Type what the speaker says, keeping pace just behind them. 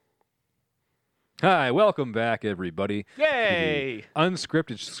Hi, welcome back, everybody. Yay! To the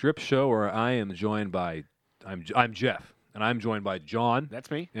Unscripted Script Show, where I am joined by, I'm Jeff, and I'm joined by John.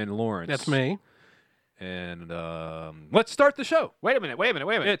 That's me. And Lawrence. That's me. And let's start the show. Wait a minute.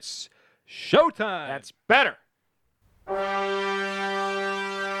 It's showtime. That's better.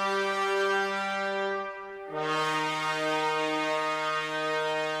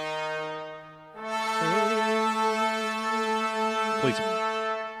 Please.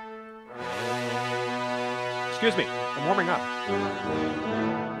 Excuse me. I'm warming up.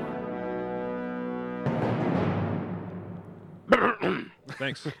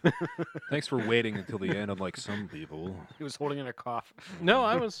 Thanks. Thanks for waiting until the end, unlike some people. He was holding in a cough. No,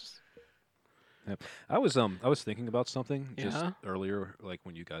 I was. I was thinking about something just Yeah? earlier, like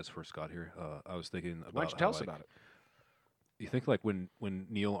when you guys first got here. I was thinking about Why don't you tell how, us like, about it? You think like when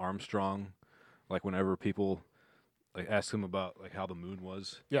Neil Armstrong, like whenever people like ask him about like how the moon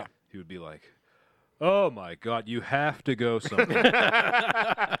was, Yeah. he would be like, "Oh my God, you have to go somewhere."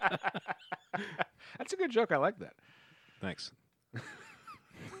 That's a good joke. I like that. Thanks.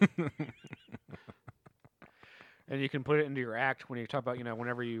 And you can put it into your act when you talk about,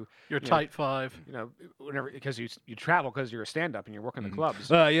 whenever Your Yeah. tight five. whenever, because you travel because you're a stand-up and you're working the clubs.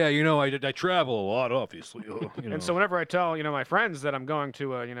 Yeah, I travel a lot, obviously. And so whenever I tell, my friends that I'm going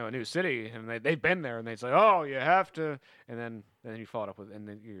to, a new city, and they've been there, and they say, "Oh, you have to," and then you follow it up with, and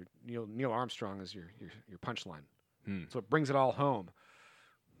then Neil Armstrong is your punchline. So it brings it all home.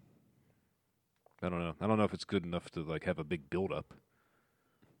 I don't know. I don't know if it's good enough to like have a big build-up.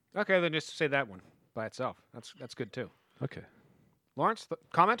 Okay, then just say that one by itself. That's good too. Okay. Lawrence,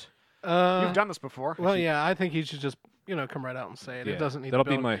 comment? You've done this before. Well, yeah, I think he should just, come right out and say it. Yeah, It doesn't need that'll to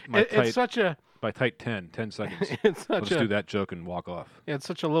be build. my It's tight such a. by tight 10 seconds. It's I'll such just a. do that joke and walk off. Yeah, it's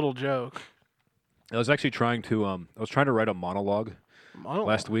such a little joke. I was actually trying to write a monologue Monologue.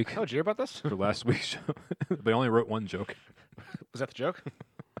 last week Oh, did you hear about this? for last week's show, but I only wrote one joke. Was that the joke?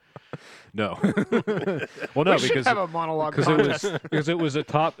 No. Well, no, we should because have a monologue because contest. it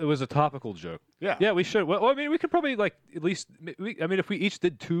was a topical joke. Yeah. Yeah, we should. Well, I mean, we could probably like at least. If we each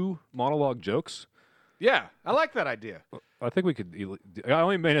did 2 monologue jokes, Yeah, I like that idea. I think we could. I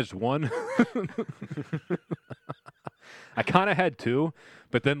only managed one. I kind of had 2,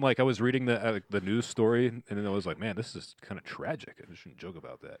 but then like I was reading the news story, and then I was like, man, this is kind of tragic. I shouldn't joke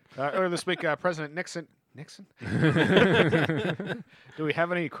about that. Earlier this week, President Nixon. Do we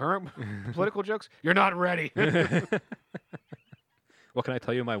have any current political jokes? You're not ready. Well, can I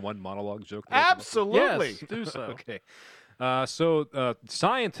tell you my one monologue joke? that I came up with? Absolutely. Yes, do so. Okay. So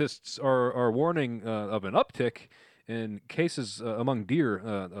scientists are warning of an uptick in cases among deer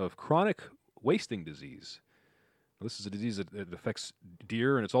of chronic wasting disease. This is a disease that affects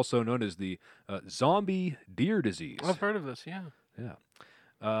deer, and it's also known as the zombie deer disease. I've heard of this. Yeah.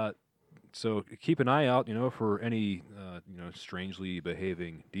 Yeah. So keep an eye out, for any, strangely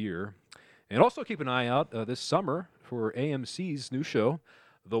behaving deer. And also keep an eye out this summer for AMC's new show,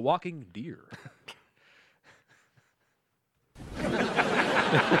 The Walking Deer.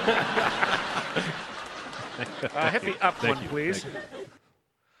 Hit the up Thank one, you. please. Thank you.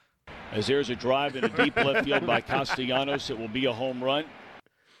 As there's a drive in a deep left field by Castellanos, it will be a home run.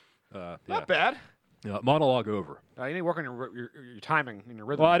 Yeah. Not bad. Monologue over. You need to work on your timing and your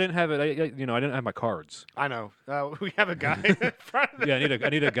rhythm. Well, I didn't have it. I didn't have my cards. I know. We have a guy in front of Yeah, I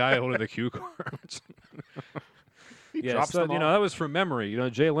need a guy holding the cue cards. He Yeah, drops so, them all. that was from memory.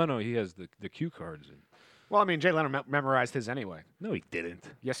 Jay Leno, he has the cue cards. Well, I mean, Jay Leno memorized his anyway. No, he didn't.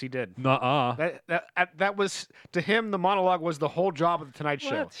 Yes, he did. Nuh-uh. That was, to him, the monologue was the whole job of the Tonight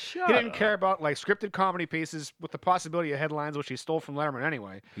Show. What? Shut He didn't up. care about like scripted comedy pieces with the possibility of headlines, which he stole from Letterman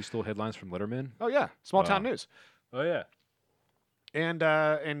anyway. He stole headlines from Letterman? Oh yeah, small town Wow. news, Oh, yeah. and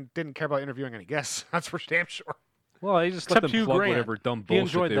didn't care about interviewing any guests. That's for damn sure. Well, he just let Except them Hugh plug Grant. whatever dumb He bullshit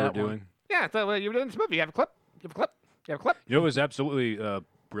enjoyed they were that one. doing. Yeah, you were doing this movie. You have a clip. You have a clip. You have a clip. You know what was absolutely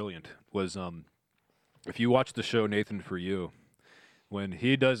brilliant was if you watch the show Nathan For You, when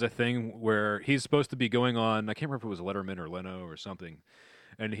he does a thing where he's supposed to be going on, I can't remember if it was Letterman or Leno or something,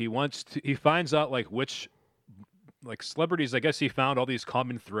 and he finds out like which like celebrities, I guess he found all these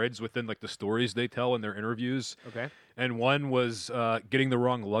common threads within like the stories they tell in their interviews. Okay. And one was getting the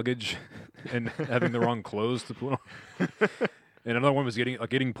wrong luggage and having the wrong clothes to put on. And another one was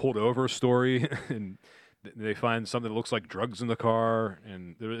getting pulled over story, and they find something that looks like drugs in the car,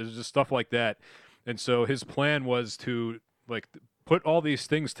 and there's just stuff like that. And so his plan was to like put all these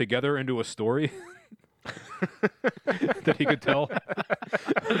things together into a story that he could tell,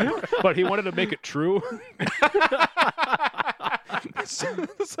 but he wanted to make it true. So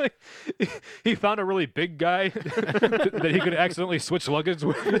it's like he found a really big guy that he could accidentally switch luggage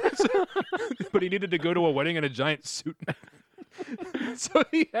with, but he needed to go to a wedding in a giant suit. So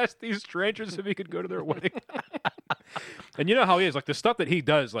he asked these strangers if he could go to their wedding. And you know how he is, like the stuff that he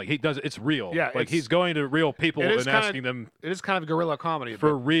does, it's real. Yeah, like he's going to real people and asking them It is kind of guerrilla comedy.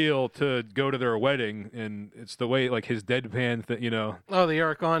 for real to go to their wedding, and it's the way like his deadpan thing, Oh, the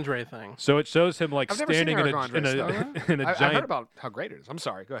Eric Andre thing. So it shows him like I've never seen standing in Eric a Andre's stuff. in a I've giant. heard about how great it is. I'm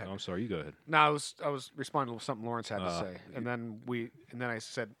sorry. Go ahead. Oh, I'm sorry. You go ahead. No, I was responding to something Lawrence had to say, and then I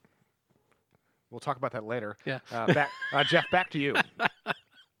said, "We'll talk about that later." Yeah. Jeff, back to you.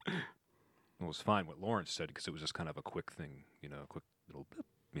 It was fine what Lawrence said because it was just kind of a quick thing, quick little bit,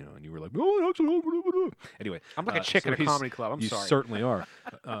 and you were like, oh, actually, anyway. I'm like a chick in a comedy club. I'm you sorry. certainly are.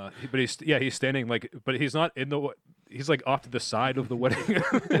 But he's standing but he's not in the. He's like off to the side of the wedding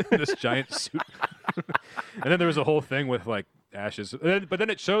in this giant suit. And then there was a whole thing with like ashes. But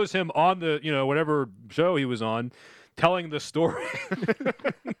then it shows him on the whatever show he was on, telling the story.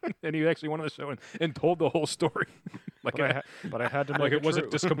 And he actually went on the show and told the whole story. But I had to make Like it true.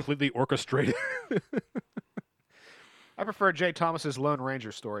 wasn't just completely orchestrated. I prefer Jay Thomas's Lone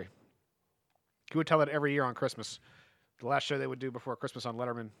Ranger story. He would tell it every year on Christmas. The last show they would do before Christmas on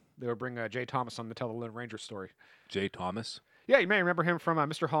Letterman, they would bring Jay Thomas on to tell the Lone Ranger story. Jay Thomas. Yeah, you may remember him from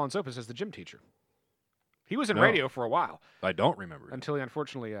Mr. Holland's Opus as the gym teacher. He was in No. radio for a while I don't remember him. until he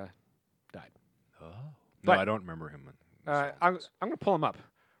unfortunately died. Oh. No, But- I don't remember him. I'm going to pull him up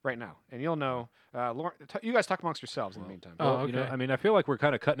right now, and you'll know. You guys talk amongst yourselves in the meantime. Oh, Well, okay. I mean, I feel like we're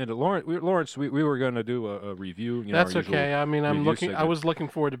kind of cutting into Lawrence. We were going to do a review. That's our usual okay. I mean, review I was looking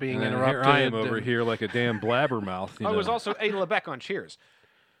forward to being segment. And interrupted. Here I am over and- here like a damn blabbermouth. I was also Ada LeBeck on Cheers.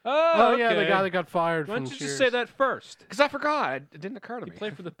 Oh, yeah, the guy that got fired Why from don't you Cheers. just say that first? Because I forgot. It didn't occur to He me.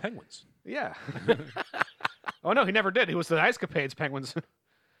 played for the Penguins. Yeah. Oh, no, he never did. He was the Ice Capades Penguins.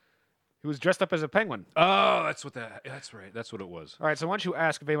 He was dressed up as a penguin. Oh, that's right. That's what it was. All right, so why don't you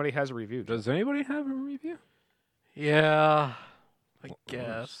ask if anybody has a review? Does anybody have a review? Yeah, I Lawrence,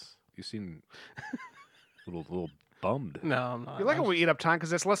 guess. You seem a little bummed. No, I'm not. You like it when we eat up time because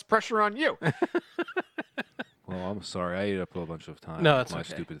there's less pressure on you. Well, I'm sorry. I ate up a bunch of time. No, with it's my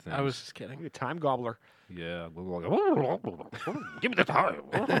okay. stupid things. I was just kidding. You're a time gobbler. Yeah. Give me the time.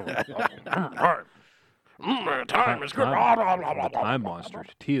 Time is good. Time monster.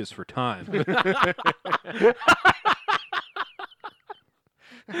 T is for time.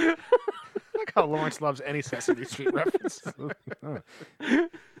 Like how Lawrence loves any Sesame Street reference. I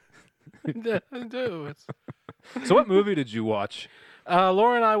do. It's... So, what movie did you watch?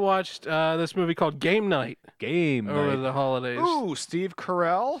 Laura and I watched this movie called Game Night Game over Night. the holidays. Ooh, Steve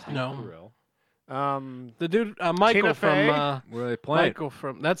Carell. No, Um, the dude Michael Tina Fey? from Were they playing? Michael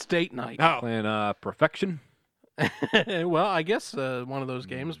from that's Date Night. oh, Playing Perfection. Well, I guess one of those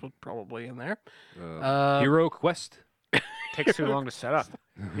games was probably in there. Hero Quest. takes too long to set up.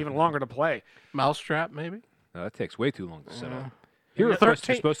 Even longer to play. Mousetrap, maybe. That takes way too long to set up. Yeah, Hero Quest, you're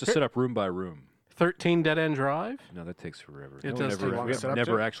 13 supposed to set up room by room. 13 Dead End Drive. No, that takes forever. It No, does never, take long we to set have up,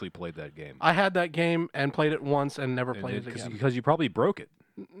 never too. actually played that game. I had that game and played it once and never played it again. Because you probably broke it.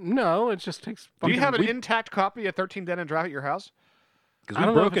 No, it just takes. Do you fucking- have an we- intact copy of 13 Dead End Drive at your house? Because I we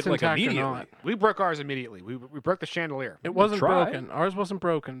don't know broke if it's it like intact or immediately. not. We broke ours immediately. We broke the chandelier. It wasn't tried. broken. Ours wasn't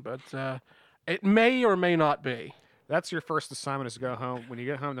broken, but it may or may not be. That's your first assignment is to go home. When you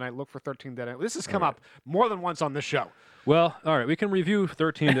get home tonight, look for 13 Dead End. This has come up more than once on this show. Well, all right, we can review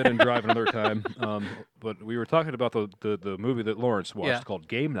 13 Dead End Drive another time. But we were talking about the movie that Lawrence watched Yeah. called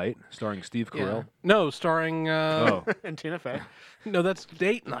Game Night, starring Steve Carell. No, starring. Oh, And Tina Fey. No, that's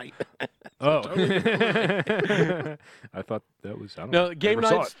Date Night. oh. I thought that was. I don't know. No, Game Never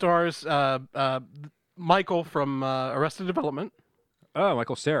saw Night it. stars Michael from Arrested Development. Oh,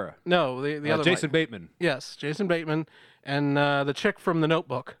 Michael Cera. No, the other Jason Mike. Bateman. Yes, Jason Bateman, and the chick from The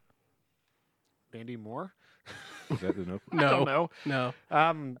Notebook. Mandy Moore. Is that the note? No, I don't know.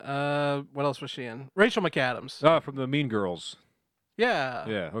 no. What else was she in? Rachel McAdams. Oh, from the Mean Girls. Yeah.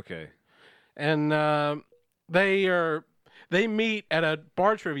 Yeah. Okay. And they meet at a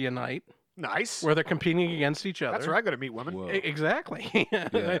bar trivia night Nice. where they're competing against each other. That's where I go to meet women. Whoa. Exactly.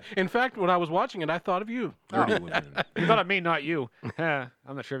 Yeah. In fact, when I was watching it, I thought of you. Dirty women. You thought of me, not you.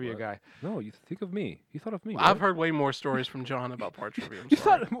 I'm the trivia guy. No, you think of me. You thought of me. I've right? heard way more stories from John about bar trivia. I'm You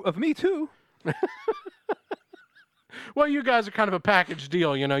sorry. thought of me too. Well, you guys are kind of a package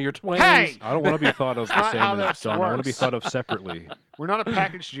deal, you know. You're twins. Hey! I don't want to be thought of the not same how as this John. I want to be works. thought of separately. We're not a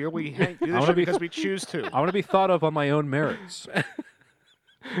package deal. We do this wanna shit be- because we choose to. I want to be thought of on my own merits.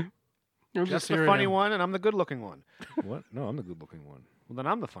 You're That's just the here funny to- one, and I'm the good-looking one. What? No, I'm the good-looking one. Well, then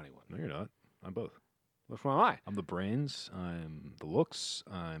I'm the funny one. No, you're not. I'm both. Which one am I? I'm the brains. I'm the looks.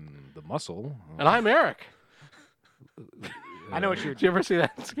 I'm the muscle. And I'm Eric. I know what you're. Did you ever see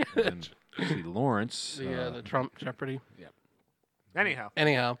that sketch? And see Lawrence. The Trump Jeopardy.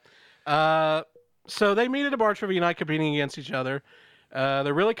 Anyhow, So they meet at a bar trivia night competing against each other.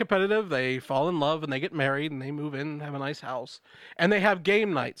 They're really competitive. They fall in love and they get married and they move in and have a nice house. And they have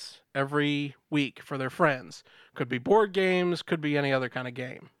game nights every week for their friends. Could be board games, could be any other kind of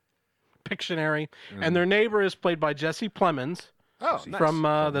game. Pictionary. And their neighbor is played by Jesse Plemons oh, nice. from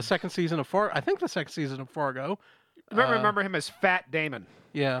the second season of Fargo. I think the second season of Fargo. Remember him as Fat Damon.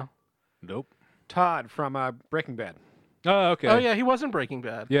 Yeah. Nope. Todd from Breaking Bad. Oh, okay. Oh, yeah, he was in Breaking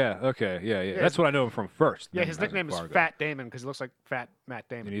Bad. Yeah, okay. Yeah. That's what I know him from first. Yeah, then his as in nickname is Fargo. Fat Damon because he looks like Fat Matt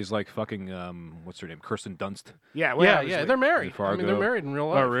Damon. And he's like fucking, what's her name? Kirsten Dunst. Yeah, well, Yeah, obviously. they're married. In Fargo. They're married in real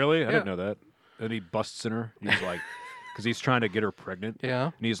life. Oh, really? I Yeah. didn't know that. And he busts in her. He's like, because he's trying to get her pregnant. Yeah.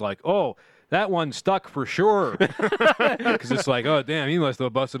 And he's like, oh, that one stuck for sure. Because it's like, oh, damn, he must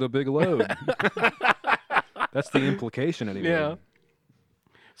have busted a big load. That's the implication anyway. Yeah.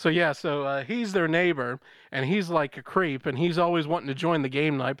 So he's their neighbor, and he's like a creep, and he's always wanting to join the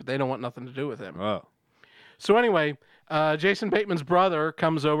game night, but they don't want nothing to do with him. Oh. So anyway, Jason Bateman's brother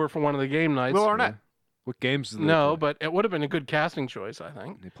comes over for one of the game nights. Will Arnett. What games do they No, play? but it would have been a good casting choice, I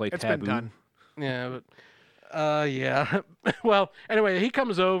think. They play It's Taboo. been done. Yeah, but yeah. Well, anyway, he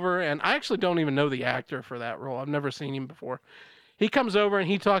comes over, and I actually don't even know the actor for that role. I've never seen him before. He comes over and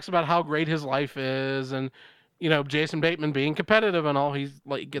he talks about how great his life is, and Jason Bateman being competitive and all. He's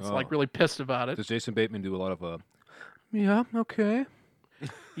like gets Oh. like really pissed about it. Does Jason Bateman do a lot of, yeah, okay,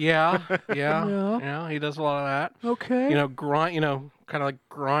 Yeah, Yeah. yeah. He does a lot of that. okay, Grind. Kind of like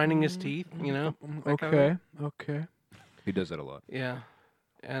grinding his teeth. that kind of thing. okay. He does that a lot. Yeah,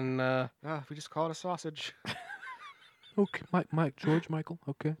 and If we just call it a sausage. Okay, Mike, George, Michael,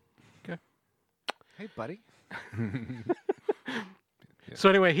 okay. Hey, buddy. so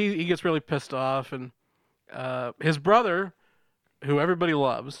anyway, he gets really pissed off, and his brother, who everybody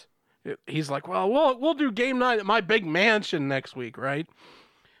loves, he's like, well, we'll do game night at my big mansion next week, right?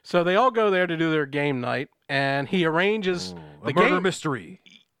 So they all go there to do their game night, and he arranges Oh, the a murder game. mystery.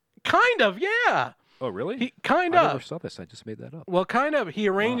 Kind of, yeah. Oh, really? He kind I never of. saw this. I just made that up. Well, kind of. He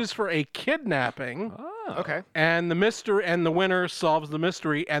arranges for a kidnapping. Ah. Okay. And the winner solves the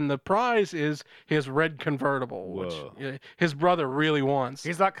mystery, and the prize is his red convertible, which Whoa. his brother really wants.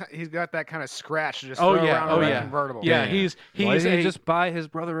 He's got that kind of scratch to just Oh, throw yeah, around oh, a red yeah. convertible. Yeah, Damn. he's Why didn't a he just buy his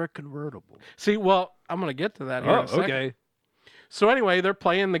brother a convertible? see. Well, I'm gonna get to that here in Oh, a second. okay. So anyway, they're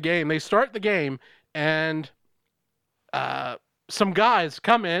playing the game. They start the game, and some guys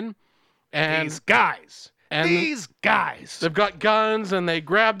come in, and These guys. and These guys. they've got guns, and they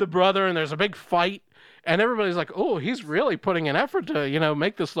grab the brother, and there's a big fight. And everybody's like, "Oh, he's really putting an effort to,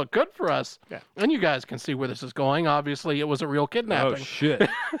 make this look good for us." Yeah. And you guys can see where this is going. Obviously, it was a real Oh, kidnapping, shit.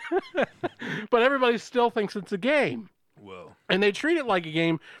 but everybody still thinks it's a game, Whoa. and they treat it like a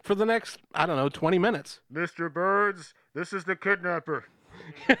game for the next, 20 minutes. Mr. Birds, this is the kidnapper.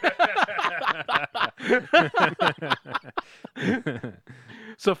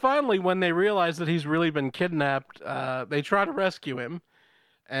 So finally, when they realize that he's really been kidnapped, they try to rescue him.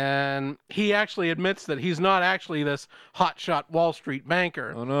 And he actually admits that he's not actually this hotshot Wall Street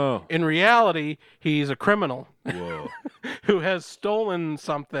banker. Oh, no. In reality, he's a criminal Whoa. who has stolen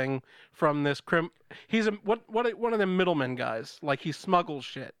something from this He's one of them middlemen guys. Like he smuggles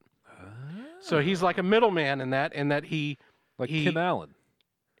shit. So he's like a middleman in that he Like he- Tim Allen.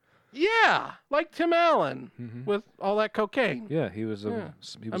 yeah, like Tim Allen Mhm. with all that cocaine. Yeah, he was Yeah.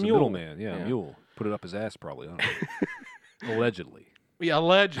 a mule. middleman. Yeah, Yeah. a mule. Put it up his ass, probably. I don't know. Allegedly. Yeah,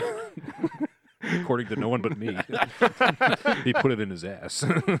 alleged. According to no one but me. He put it in his ass.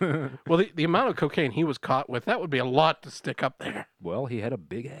 Well, the amount of cocaine he was caught with, that would be a lot to stick up there. Well, he had a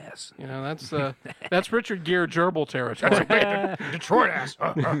big ass. That's Richard Gere gerbil territory. Detroit ass.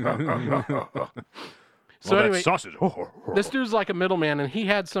 So Well, anyway, that sausage. this dude's like a middleman, and he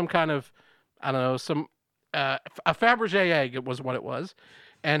had some kind of, I don't know, a Fabergé egg was what it was,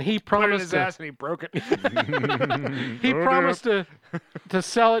 and he Put it in promised his to, ass and he broke it. he promised to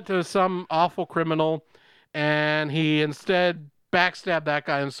sell it to some awful criminal, and he instead backstabbed that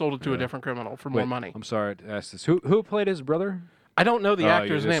guy and sold it to a different criminal for more Wait, money. I'm sorry to ask this. Who played his brother? I don't know the Oh,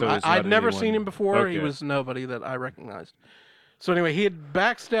 actor's yeah, name. so it's I'd not never anyone- seen him before. He Okay. was nobody that I recognized. So anyway, he had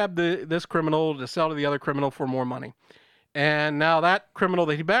backstabbed this criminal to sell to the other criminal for more money. And now that criminal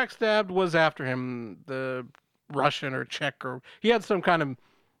that he backstabbed was after him, the Russian or Czech, or he had some kind of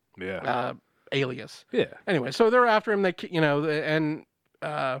Yeah. alias. Yeah. Anyway, so they're after him. And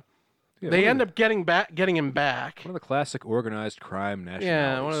They end up getting him back. One of the classic organized crime nationalities.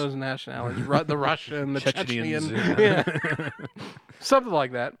 Yeah, one of those nationalities. The Russian, the Chechenians. Chechen. Yeah. Something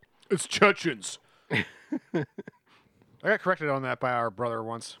like that. It's Chechens. I got corrected on that by our brother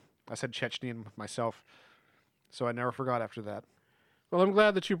once. I said Chechenian myself, so I never forgot after that. Well, I'm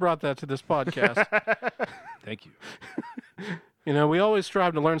glad that you brought that to this podcast. Thank you. You know, we always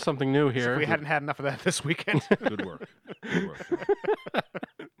strive to learn something new here. We hadn't had enough of that this weekend. Good work. Good work.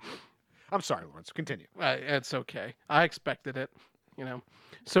 I'm sorry, Lawrence. Continue. It's okay. I expected it, you know.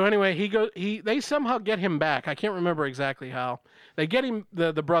 So anyway, they somehow get him back. I can't remember exactly how. They get him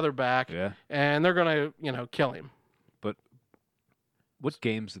the brother back, Yeah. and they're gonna kill him. But what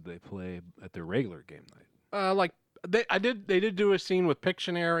games did they play at their regular game night? They did do a scene with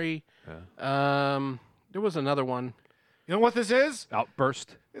Pictionary. Yeah. There was another one. You know what this is?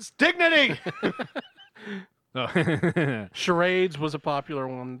 Outburst. It's dignity. Oh. Charades was a popular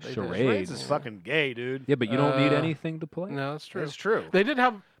one. They did. Charades. This is fucking gay, dude. Yeah, but you don't need anything to play. No, that's true. It's true. They did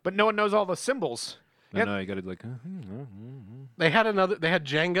have. But no one knows all the symbols. No, you got to like. They had another. They had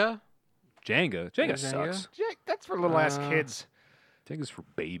Jenga. Jenga. Jenga? Sucks. Yeah, that's for little ass kids. Jenga's for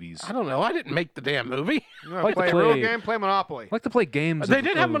babies. I don't know. I didn't make the damn movie. You wanna like to play a real play- game? Play Monopoly. I like to play games. They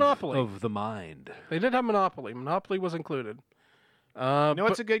did have Monopoly. of the mind. They did have Monopoly. Monopoly was included. You know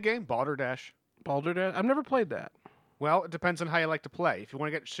what's a good game? Balderdash. Balderdash? I've never played that. Well, it depends on how you like to play. If you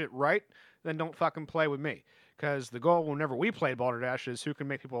want to get shit right, then don't fucking play with me. Because the goal whenever we play Balderdash is who can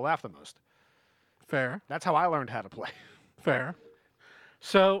make people laugh the most. Fair. That's how I learned how to play. Fair.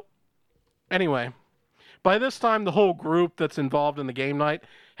 So, anyway, by this time, the whole group that's involved in the game night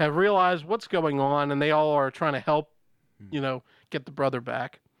have realized what's going on, and they all are trying to help, get the brother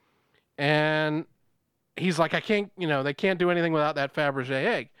back. And he's like, they can't do anything without that Fabergé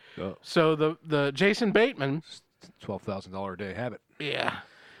egg. Oh. So the Jason Bateman, $12,000 a day habit. yeah,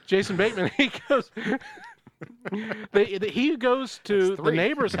 Jason Bateman, he goes, he goes to the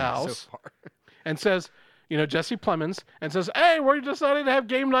neighbor's house and says, Jesse Plemons, and says, "Hey, we're deciding to have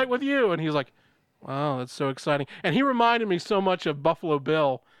game night with you." And he's like, "Wow, that's so exciting." And he reminded me so much of Buffalo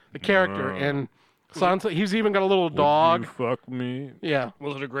Bill, the character, and sounds like he's even got a little dog. Would you fuck me? Yeah,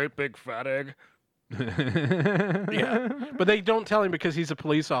 Was it a great big fat egg? yeah. But they don't tell him because he's a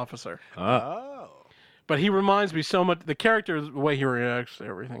police officer. Oh. But he reminds me so much. The character, the way he reacts to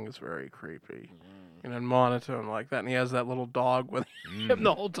everything is very creepy, and monotone like that. And he has that little dog with him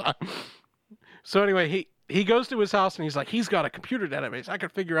the whole time. So anyway, he goes to his house and he's like, he's got a computer database. I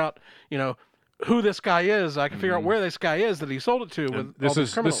could figure out, who this guy is. I can figure out where this guy is that he sold it to. With all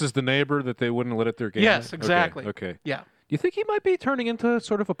these criminals. This is the neighbor that they wouldn't let at their game. Yes, night? exactly. Okay. Yeah. Do you think he might be turning into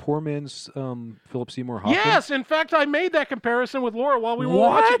sort of a poor man's Philip Seymour Hoffman? Yes, in fact, I made that comparison with Laura while we were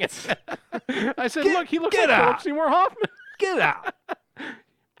watching it. I said, look, he looks like Philip Seymour Hoffman. Get out.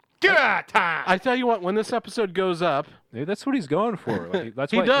 Get out time. I tell you what, when this episode goes up, Maybe that's what he's going for. Like,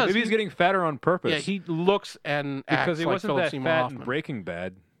 that's He why, does. Maybe he's getting fatter on purpose. yeah, he looks and acts because he like wasn't Philip that Seymour fat Hoffman. in Breaking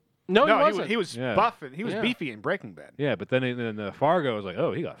Bad. No, he No, wasn't. he was Yeah. buff and he was Yeah. beefy in Breaking Bad. Yeah, but then in Fargo, was like,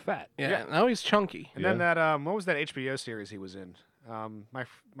 oh, he got fat. Yeah, now he's chunky. And then that what was that HBO series he was in?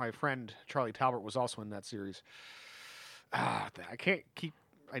 My friend Charlie Talbot was also in that series. I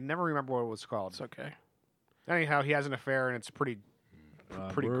never remember what it was called. It's okay. Anyhow, he has an affair and it's pretty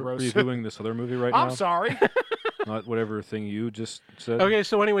We're gross. reviewing this other movie right now. I'm sorry. Not whatever thing you just said. Okay,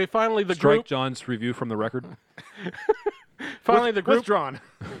 so anyway, finally the Strike group John's review from the record. the group Withdrawn.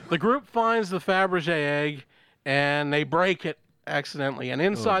 the group finds the Fabergé egg and they break it accidentally. And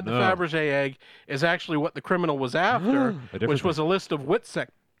inside the no. Fabergé egg is actually what the criminal was after, A different which was a list of Witsec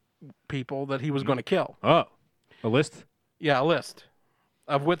people that he was going to kill. Oh, a list? Yeah, a list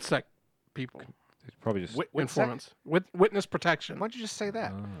of Witsec people, It's probably just informants, witness protection. Why'd you just say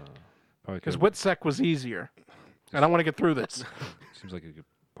that? probably Because could- Witsec was easier. And I want to get through this. seems like you could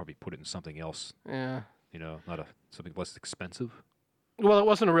probably put it in something else. Yeah. Not something less expensive. Well, it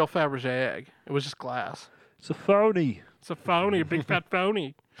wasn't a real Fabergé egg. It was just glass. It's a phony. It's a phony, a big fat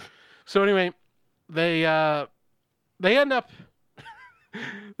phony. So anyway, they end up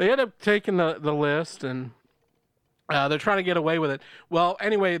taking the list and they're trying to get away with it. Well,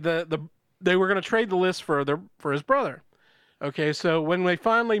 anyway, they were going to trade the list for his brother. Okay, so when they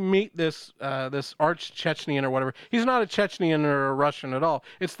finally meet this arch Chechenian or whatever, he's not a Chechenian or a Russian at all.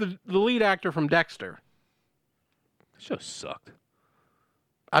 It's the lead actor from Dexter. The show sucked.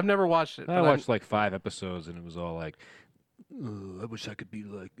 I've never watched it. I but watched like 5 episodes and it was all like, I wish I could be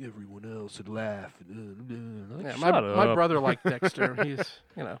like everyone else and laugh. Like, yeah, shut my up. brother liked Dexter. He's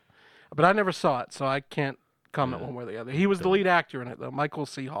but I never saw it, so I can't comment one way or the other. He was the lead actor in it though, Michael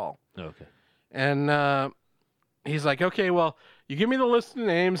C. Hall. Okay. And he's like, okay, well, you give me the list of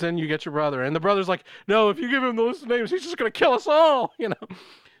names and you get your brother. And the brother's like, no, if you give him the list of names, he's just going to kill us all, you know.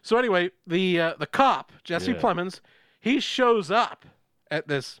 So anyway, the cop, Jesse Plemons, he shows up at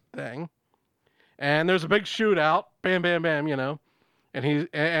this thing, and there's a big shootout, bam, bam, bam, you know.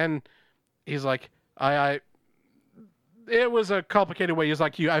 And he's like, it was a complicated way. He's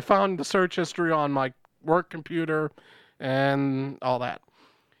like, I found the search history on my work computer and all that.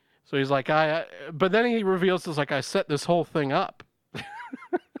 So he's like, but then he reveals, it's like, I set this whole thing up. The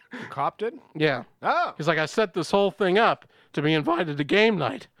cop did? Yeah. Oh. He's like, I set this whole thing up to be invited to game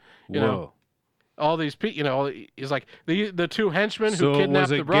night. You know, all these people, you know, he's like, the two henchmen who kidnapped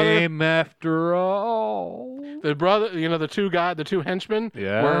the brother. So it was a game after all. The brother, you know, the two henchmen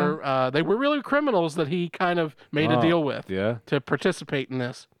were, they were really criminals that he kind of made a deal with to participate in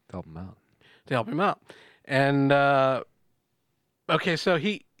this. To help him out. To help him out. And, okay, so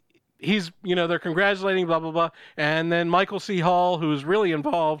he's, you know, they're congratulating, blah, blah, blah. And then Michael C. Hall, who's really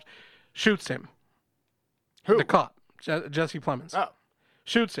involved, shoots him. Who? The cop, Jesse Plemons. Oh.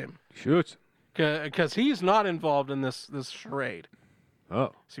 Shoots him. Shoots. Because he's not involved in this charade.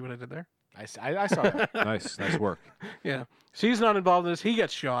 Oh. See what I did there? I saw that. Nice work. Yeah. So he's not involved in this. He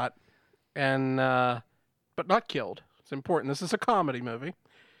gets shot, and but not killed. It's important. This is a comedy movie.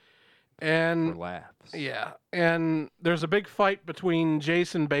 And For laughs. yeah, and there's a big fight between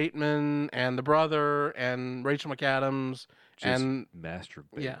Jason Bateman and the brother and Rachel McAdams. Just and masturbate,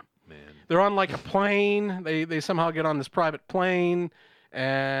 yeah. man. They're on like a plane. They somehow get on this private plane,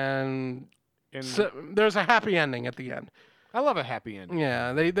 and so there's a happy ending at the end. I love a happy ending.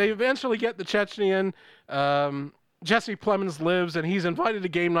 Yeah, they eventually get the Chechnyan. Jesse Plemons lives, and he's invited to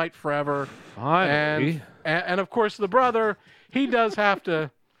game night forever. Finally. And of course, the brother, he does have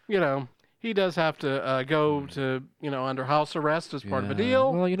to, you know, go to, you know, under house arrest as part of a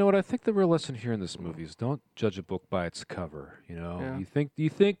deal. Well, you know what? I think the real lesson here in this movie is don't judge a book by its cover. You know, Yeah. you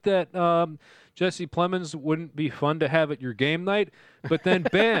think that Jesse Plemons wouldn't be fun to have at your game night, but then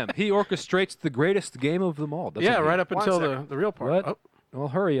bam, he orchestrates the greatest game of them all. Yeah, right up One until second. the real part. What? Oh, Well,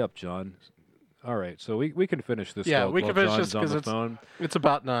 hurry up, John. All right, so we can finish this. Yeah, while- we while can finish John's this on 'cause the it's- phone. it's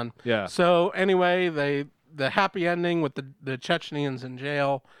about done. Yeah. So anyway, the happy ending with the Chechnyans in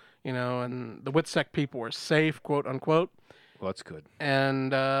jail, you know, and the Witsec people were safe, quote unquote. Well, that's good.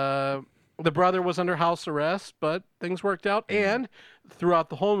 And the brother was under house arrest, but things worked out. And throughout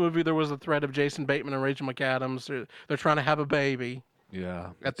the whole movie, there was a threat of Jason Bateman and Rachel McAdams. They're trying to have a baby Yeah.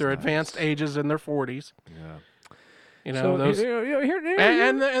 at that's their nice. advanced ages in their 40s. Yeah. You know, So those.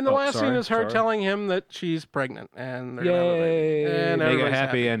 And the Oh, last scene sorry, is her sorry. telling him that she's pregnant, and they're gonna have a baby. Yay! And Make a everybody's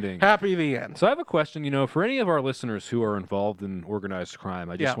happy ending. Happy the end. So I have a question. You know, for any of our listeners who are involved in organized crime,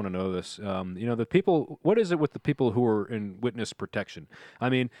 I just Yeah. want to know this. You know, the people. What is it with the people who are in witness protection? I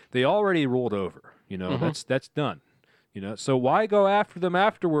mean, they already rolled over. You know, that's done. You know, so why go after them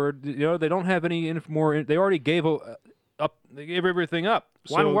afterward? You know, they don't have any more. They already gave up. They gave everything up.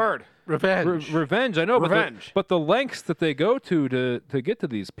 One So- word. Revenge. Revenge. I know, Revenge. but the lengths that they go to get to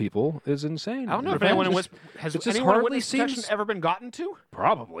these people is insane. I don't know if Revenge anyone is- has it just anyone in hardly witness protection seems- ever been gotten to.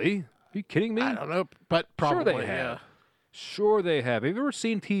 Probably. Are you kidding me? I don't know, but probably Sure they have. Sure they have. Have you ever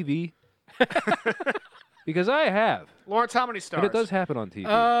seen TV? Because I have. Lawrence, how many stars? But it does happen on TV.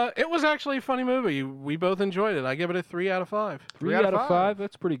 It was actually a funny movie. We both enjoyed it. I give it a 3 out of 5. 3 out of 5.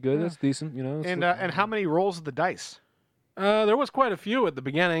 That's pretty good. That's decent. You know. And how many rolls of the dice? There was quite a few at the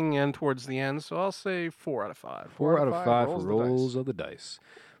beginning and towards the end, so I'll say 4 out of 5. 4 out of 5 for rolls of the rolls of the dice.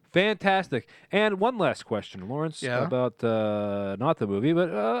 Fantastic. And one last question, Lawrence, Yeah? about not the movie, but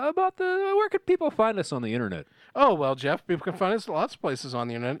about where could people find us on the internet? Oh, well, Jeff, people can find us lots of places on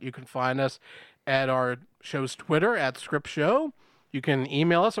the internet. You can find us at our show's Twitter, at Script Show. You can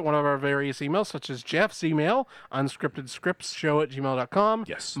email us at one of our various emails, such as Jeff's email, unscriptedscriptshow@gmail.com.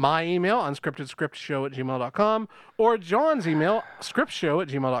 Yes. My email, unscriptedscriptshow@gmail.com. Or John's email,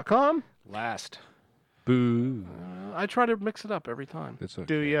 scriptshow@gmail.com. Last. Boo. I try to mix it up every time. That's okay.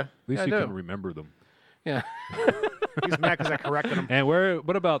 Do you? At least Yeah, I you do. can remember them. Yeah. He's mad because I corrected him. And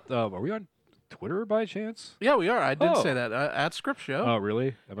what about, are we on Twitter by chance? Yeah, we are. I did Oh. say that, at Script Show. Oh,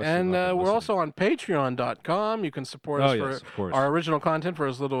 really? I must have And not been we're listening. also on Patreon.com. You can support us Oh, yes, of for course. our original content for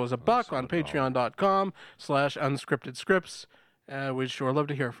as little as $1 on Patreon.com/unscriptedscripts. We'd sure love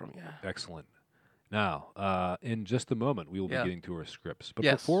to hear from you. Excellent. Now, in just a moment, we will be Yeah. getting to our scripts. But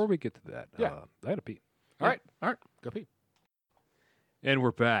Yes. before we get to that, Yeah. I had to pee. All right. All right. Go pee. And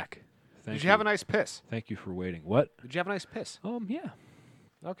we're back. Thank Did you have a nice piss? Thank you for waiting. What? Did you have a nice piss? Yeah.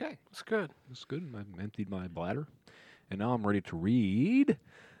 Okay. That's good. It's good. I emptied my bladder. And now I'm ready to read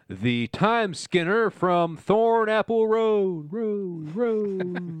the Timeskinner from Thornapple Road.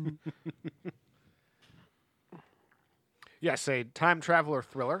 Yes, a time traveler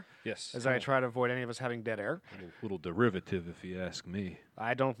thriller. Yes. As I try to avoid any of us having dead air. Little derivative, if you ask me.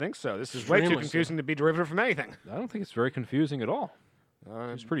 I don't think so. This is way too Extremely confusing to be derivative from anything. I don't think it's very confusing at all.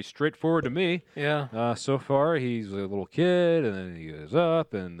 It's pretty straightforward to me. Yeah. So far, he's a little kid, and then he goes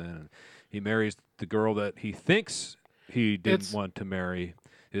up, and then he marries the girl that he thinks he didn't want to marry.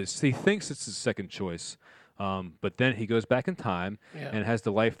 He thinks it's his second choice. But then he goes back in time and has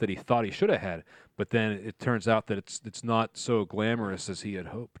the life that he thought he should have had. But then it turns out that it's not so glamorous as he had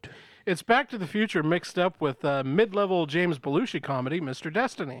hoped. It's Back to the Future mixed up with mid-level James Belushi comedy, Mr.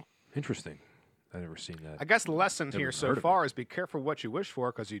 Destiny. Interesting. I've never seen that. I guess the lesson Never here heard so of far is be careful what you wish for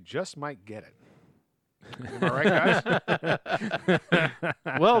because you just might get it. Am I right, guys?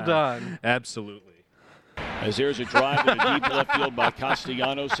 Well done. Absolutely. As there's a drive in a deep left field by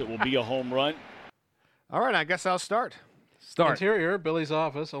Castellanos, it will be a home run. All right, I guess I'll start. Interior, Billy's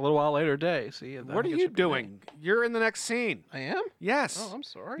office, a little while later day. See, and then What are he gets you your doing? You're in the next scene. I am? Yes. Oh, I'm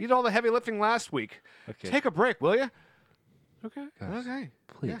sorry. You did all the heavy lifting last week. Okay. Take a break, will you? Okay. Guys, Okay.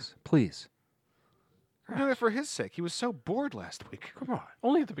 please. I'm doing it for his sake. He was so bored last week. Come on.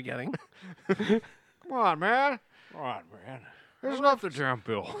 Only at the beginning. Come on, man. Come on, man. There's nothing. Jump,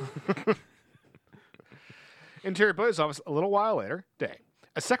 Bill. Interior Billy's office a little while later. Day.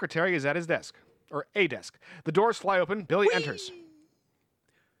 A secretary is at his desk. Or a desk. The doors fly open. Billy enters.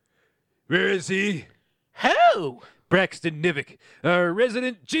 Where is he? Who? Braxton Nivick, a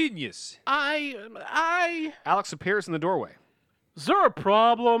resident genius. Alex appears in the doorway. Is there a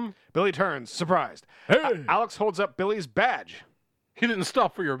problem? Billy turns, surprised. Hey. Alex holds up Billy's badge. He didn't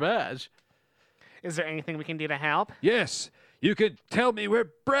stop for your badge. Is there anything we can do to help? Yes, you could tell me where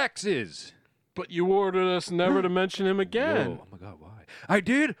Brax is. But you ordered us never to mention him again. Oh my God, why? I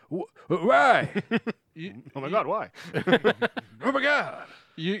did? Why? Oh my God, why? Oh my God.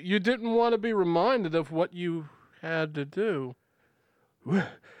 You didn't want to be reminded of what you had to do. What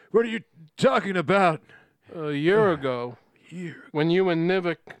are you talking about? A year ago, Here. when you and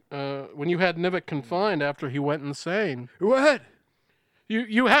Nivick, when you had Nivick confined after he went insane. What?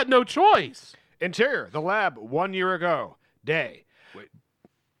 You had no choice. Interior, the lab, 1 year ago. Day.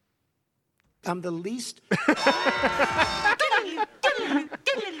 I'm the least.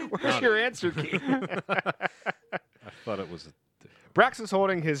 Where's your answer key? I thought it was. Brax is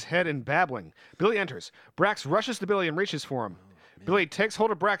holding his head and babbling. Billy enters. Brax rushes to Billy and reaches for him. Billy takes hold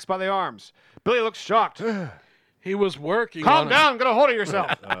of Brax by the arms. Billy looks shocked. He was working Calm on down, get a hold of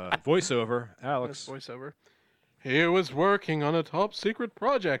yourself. Voiceover, Alex. voiceover. He was working on a top secret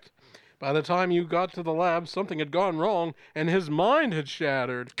project. By the time you got to the lab, something had gone wrong, and his mind had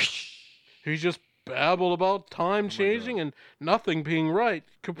shattered. He just babbled about time changing and nothing being right.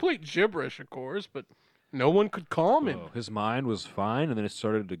 Complete gibberish, of course, but no one could calm him. Oh, his mind was fine, and then it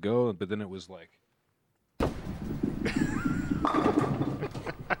started to go, but then it was like.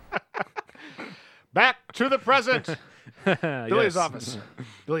 Back to the present. Billy's Yes. office.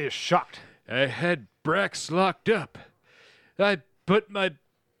 Billy is shocked. I had Brax locked up. I put my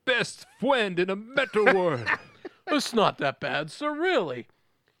best friend in a mental ward. It's not that bad, sir, really.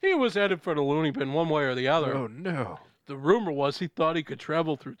 He was headed for the loony bin one way or the other. Oh, no. The rumor was he thought he could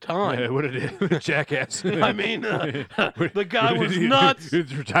travel through time. What did it? Jackass. I mean, the guy What was did he- nuts.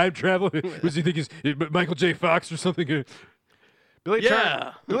 For time travel? Was he think he's Michael J. Fox or something? Billy,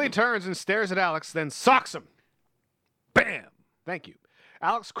 Yeah. Billy turns and stares at Alex, then socks him. Bam! Thank you.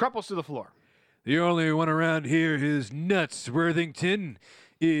 Alex crumples to the floor. The only one around here who's nuts, Worthington,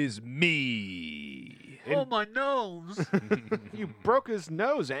 is me. Oh, my nose. You broke his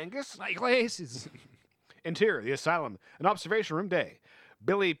nose, Angus. My glasses. Interior, the asylum. An observation room. Day.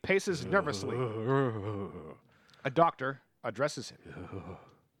 Billy paces nervously. A doctor addresses him.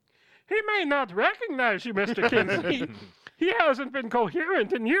 He may not recognize you, Mr. Kinsey. He hasn't been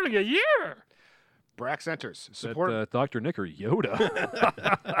coherent in nearly a year. Brax enters. That, Dr. Nick or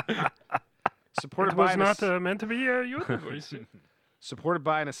Yoda? Supported by meant to be you. supported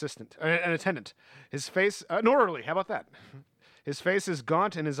by an assistant, an attendant. His face, an orderly. How about that? His face is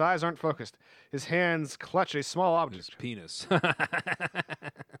gaunt and his eyes aren't focused. His hands clutch a small object. His penis.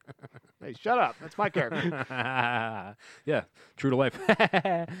 Hey, shut up. That's my character. Yeah, true to life.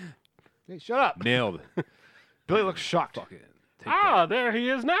 Hey, shut up. Nailed. Billy looks shocked. Fucking take that. There he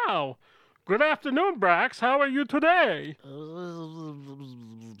is now. Good afternoon, Brax. How are you today?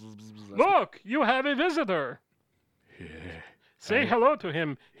 Look, you have a visitor. Say hello to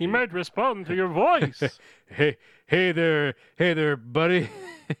him. He might respond to your voice. Hey there, buddy.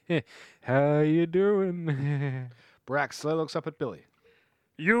 How you doing? Brax slowly looks up at Billy.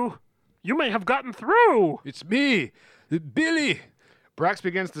 You may have gotten through. It's me, Billy. Brax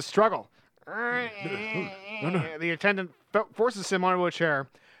begins to struggle. The attendant forces him onto a chair.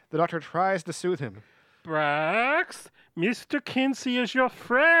 The doctor tries to soothe him. Brax, Mr. Kinsey is your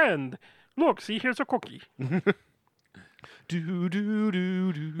friend. Look, see, here's a cookie. Do, do,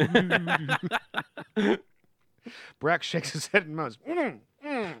 do, do, do. Brax shakes his head and moans.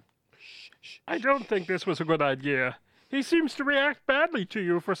 I don't think this was a good idea. He seems to react badly to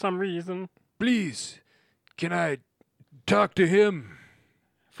you for some reason. Please, can I talk to him?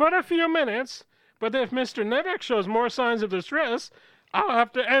 For a few minutes, but if Mr. Nevek shows more signs of distress, I'll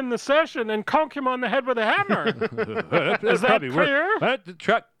have to end the session and conk him on the head with a hammer. Is that clear?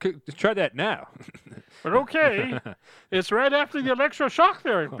 Try that now. But okay, it's right after the electroshock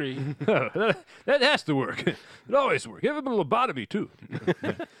therapy. That has to work. It always works. Give him a lobotomy, too.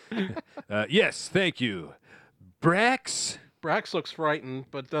 Yes, thank you. Brax? Brax looks frightened,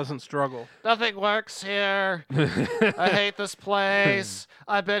 but doesn't struggle. Nothing works here. I hate this place.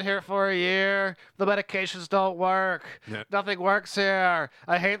 I've been here for a year. The medications don't work. Yeah. Nothing works here.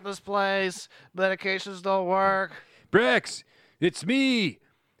 I hate this place. Medications don't work. Brax, it's me,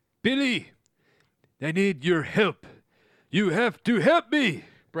 Billy. I need your help. You have to help me.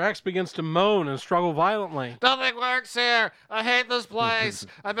 Brax begins to moan and struggle violently. Nothing works here. I hate this place.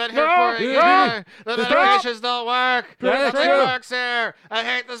 I've been here No, for a year. The Stop. medications don't work. Brax, Nothing no. works here. I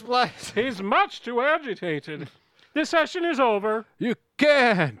hate this place. He's much too agitated. This session is over. You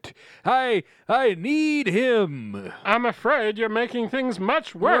can't. I need him. I'm afraid you're making things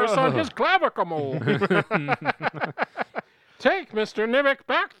much worse on his clavicle. Take Mr. Nivek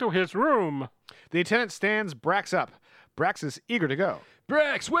back to his room. The attendant stands Brax up. Brax is eager to go.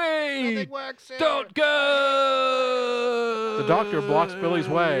 Brax, wait! Nothing works here. Don't go! The doctor blocks Billy's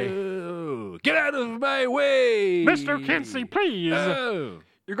way. Get out of my way! Mr. Kinsey, please. Oh.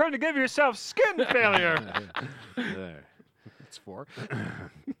 You're going to give yourself skin failure. There. It's 4.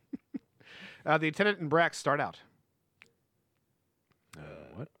 The attendant and Brax start out.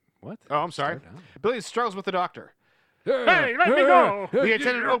 What? Oh, I'm sorry. Start out? Billy struggles with the doctor. Hey, let me go. The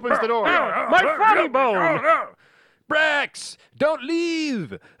attendant opens the door. My funny bone. Brax, don't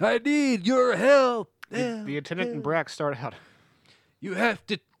leave! I need your help! The attendant and Brax start out. You have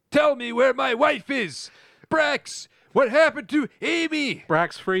to tell me where my wife is! Brax, what happened to Amy?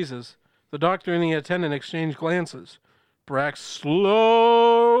 Brax freezes. The doctor and the attendant exchange glances. Brax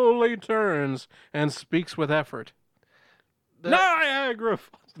slowly turns and speaks with effort. Niagara.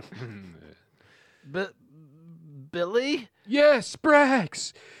 Billy? Yes,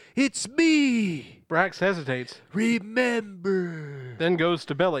 Brax, it's me! Brax hesitates, Remember. then goes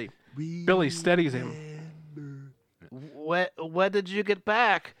to Billy. Billy steadies him. When did you get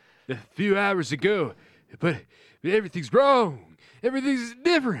back? A few hours ago, but everything's wrong. Everything's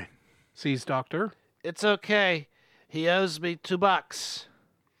different. Sees doctor. It's okay. He owes me $2.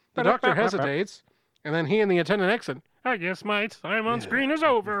 The doctor hesitates, and then he and the attendant exit. I guess my time on screen is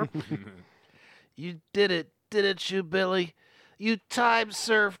over. You did it, didn't you, Billy? You time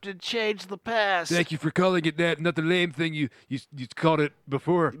surfed and changed the past. Thank you for calling it that, not the lame thing you called it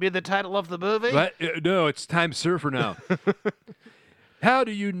before. You mean the title of the movie? What? No, it's Time Surfer now. How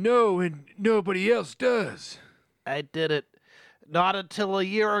do you know when nobody else does? I did it. Not until a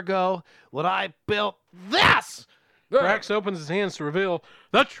year ago when I built this. Brax opens his hands to reveal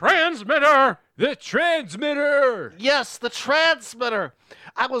the transmitter. The transmitter! Yes, the transmitter.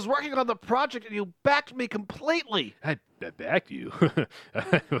 I was working on the project and you backed me completely. I backed you.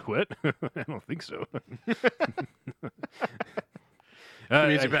 What? I don't think so. It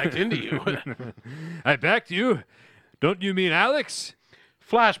means he backed into you. I backed you. Don't you mean Alex?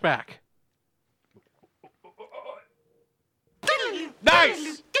 Flashback.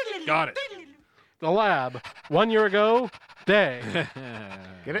 Nice! Got it. The lab. 1 year ago, day.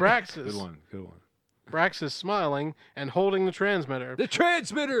 Get it? Brax Good is, one. Good one. Brax is smiling and holding the transmitter. The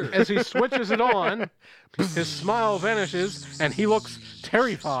transmitter! As he switches it on, his smile vanishes and he looks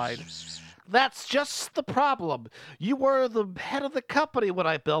terrified. That's just the problem. You were the head of the company when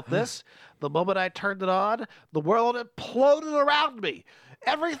I built this. The moment I turned it on, the world imploded around me.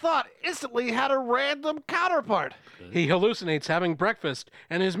 Every thought instantly had a random counterpart. He hallucinates having breakfast,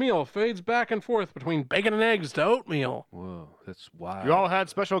 and his meal fades back and forth between bacon and eggs to oatmeal. Whoa, that's wild. You all had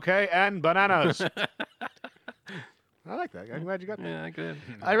Special K and bananas. I like that. I'm glad you got that. Yeah, good.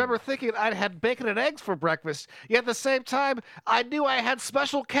 I remember thinking I'd had bacon and eggs for breakfast, yet at the same time, I knew I had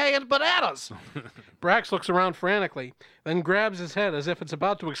Special K and bananas. Brax looks around frantically, then grabs his head as if it's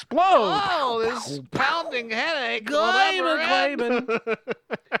about to explode. Oh, this pounding headache. will never end.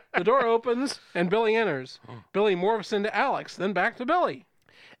 The door opens, and Billy enters. Billy morphs into Alex, then back to Billy.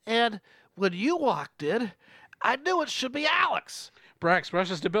 And when you walked in, I knew it should be Alex. Brax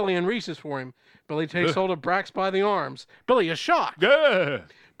rushes to Billy and reaches for him. Billy takes hold of Brax by the arms. Billy is shocked. Yeah.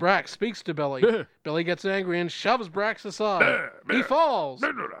 Brax speaks to Billy. Billy gets angry and shoves Brax aside. He falls.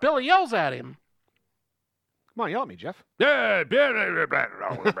 Billy yells at him. Come on, yell at me, Jeff. Yeah.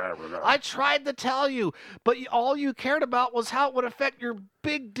 I tried to tell you, but all you cared about was how it would affect your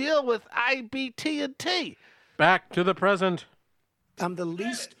big deal with IBT&T. Back to the present. I'm the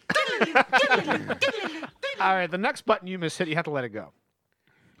least. All right, the next button you miss hit, you have to let it go.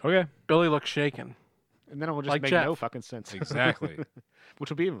 Okay. Billy looks shaken. And then it will just Like make Jeff. no fucking sense. Exactly. Which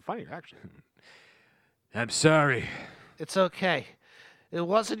will be even funnier, actually. I'm sorry. It's okay. It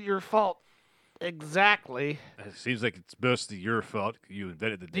wasn't your fault. Exactly. It seems like it's mostly your fault. You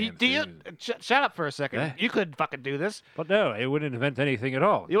invented the damn Do you thing. shut up for a second? Eh? You couldn't fucking do this. But no, I wouldn't invent anything at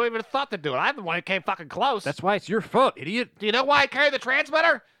all. You don't even thought to do it. I'm the one who came fucking close. That's why it's your fault, idiot. Do you know why I carry the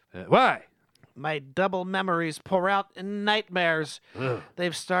transmitter? Why? My double memories pour out in nightmares. Ugh.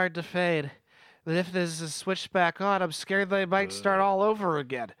 They've started to fade. But if this is switched back on, I'm scared they might start all over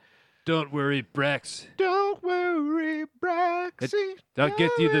again. Don't worry, Brax. Don't worry, Braxy. I'll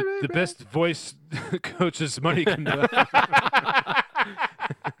get you the best voice coach's money can buy.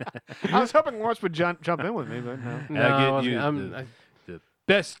 I was hoping Lawrence would jump in with me, but no. No, I'll get you I'm- the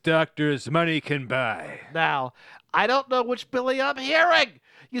best doctors money can buy. Now, I don't know which Billy I'm hearing.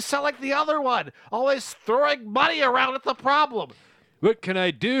 You sound like the other one, always throwing money around at the problem. What can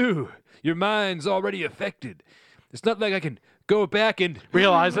I do? Your mind's already affected. It's not like I can go back and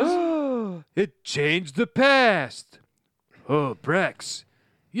realizes. It changed the past. Oh, Brax,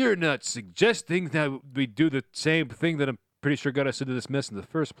 you're not suggesting that we do the same thing that I'm pretty sure got us into this mess in the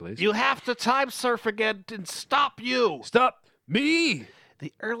first place. You have to time surf again and stop you. Stop me!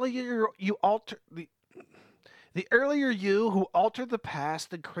 The earlier you alter the earlier you who altered the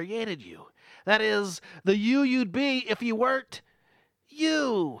past and created you. That is, the you you'd be if you weren't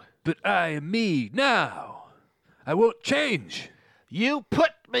you. But I am me now. I won't change. You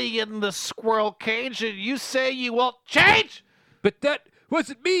put me in the squirrel cage and you say you won't change? But that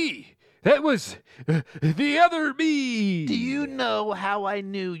wasn't me. That was the other me. Do you know how I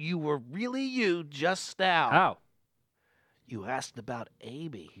knew you were really you just now? How? You asked about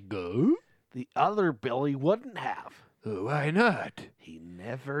Amy. Go? The other Billy wouldn't have. Why not? He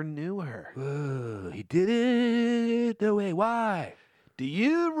never knew her. He did it. No way. Why? Do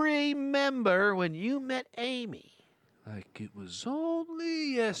you remember when you met Amy? Like it was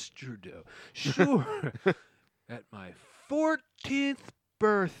only yesterday. Sure. At my 14th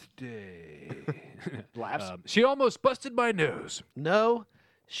birthday. Laughs. She almost busted my nose. No,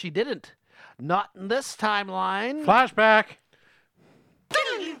 she didn't. Not in this timeline. Flashback.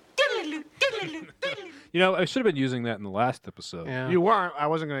 You know, I should have been using that in the last episode. Yeah. You weren't. I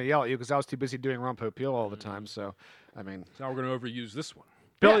wasn't going to yell at you because I was too busy doing Rumpo Peel all the time. So, I mean, Now we're going to overuse this one.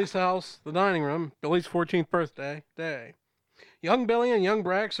 Billy's house, the dining room, Billy's 14th birthday day. Young Billy and young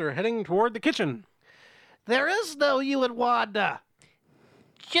Brax are heading toward the kitchen. There is no you and Wanda.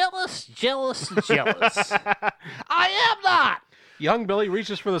 Jealous, jealous, jealous. I am not. Young Billy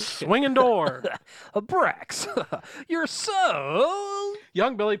reaches for the swinging door. Brax, you're so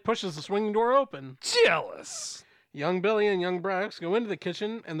Young Billy pushes the swinging door open. jealous. Young Billy and young Brax go into the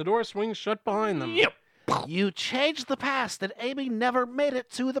kitchen, and the door swings shut behind them. Yep. You changed the past, and Amy never made it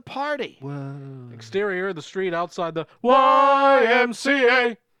to the party. Exterior, the street outside the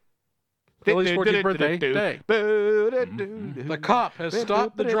YMCA. Billy's 14th birthday day. The cop has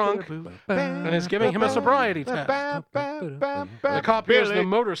stopped the drunk and is giving him a sobriety test. The cop hears the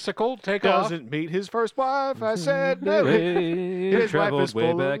motorcycle take off. doesn't meet his first wife. I said no. Billy His wife traveled is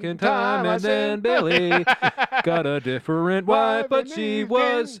way full back of in time. time, I and said then Billy got a different wife, but she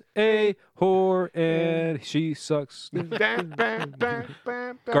was a whore and she sucks. Gardner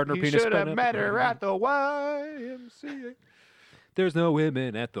He penis should have pineapple. met her at the YMCA. There's no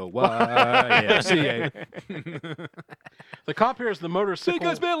women at the YMCA The cop hears the motorcycle.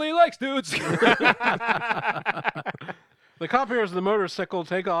 because Billy likes dudes. The cop hears the motorcycle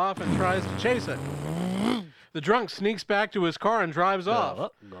take off and tries to chase it. The drunk sneaks back to his car and drives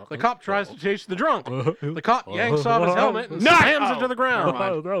off. The cop tries to chase the drunk. The cop yanks off his helmet and slams it to the ground.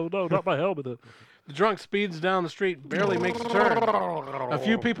 no, not my helmet. The drunk speeds down the street, barely makes a turn. A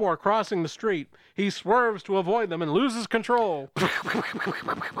few people are crossing the street. He swerves to avoid them and loses control.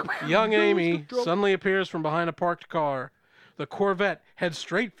 Young Amy suddenly appears from behind a parked car. The Corvette heads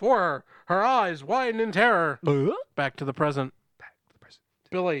straight for her, her eyes widen in terror. Back to the present.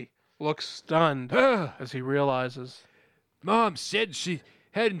 Billy looks stunned as he realizes. Mom said she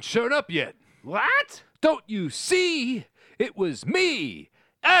hadn't shown up yet. What? Don't you see? It was me.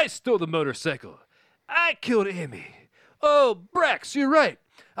 I stole the motorcycle. I killed Amy. Oh, Brax, you're right.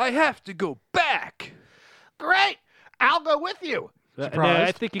 I have to go back. Great! I'll go with you. No, I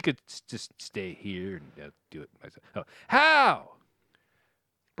Surprised? think you could just stay here and do it myself. Oh, how?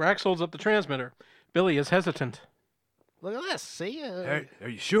 Brax holds up the transmitter. Billy is hesitant. Look at this. See? Are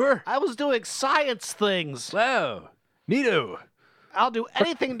you sure? I was doing science things. Wow. Neato. I'll do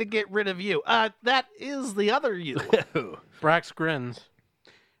anything to get rid of you. That is the other you. Brax grins.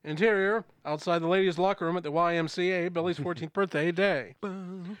 Interior, outside the ladies' locker room at the YMCA, Billy's 14th birthday day.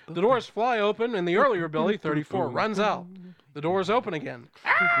 The doors fly open, and the earlier Billy, 34, runs out. The doors open again.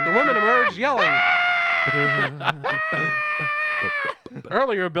 The women emerge yelling.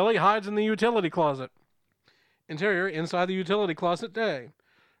 Earlier Billy hides in the utility closet. Interior, inside the utility closet day.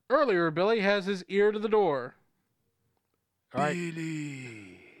 Earlier Billy has his ear to the door. All right.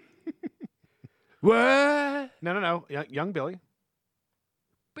 Billy. What? No. Young Billy.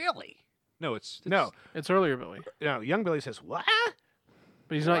 Billy. No, it's No. It's earlier Billy. No, young Billy says, what?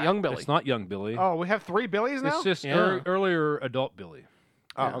 But he's not young Billy. It's not young Billy. Oh, we have 3 Billies now? It's just Yeah. earlier adult Billy.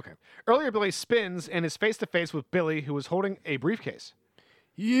 Oh, okay. Earlier Billy spins and is face to face with Billy, who is holding a briefcase.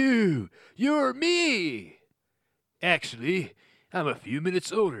 You're me. Actually, I'm a few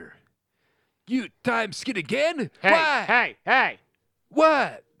minutes older. You time skid again? Why? Hey!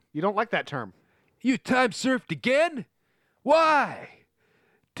 What? You don't like that term. You time surfed again? Why?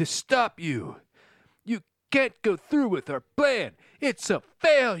 To stop you. You can't go through with our plan. It's a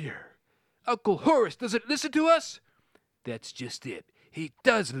failure. Uncle Horace doesn't listen to us? That's just it. He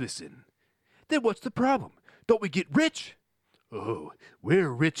does listen. Then what's the problem? Don't we get rich? Oh, we're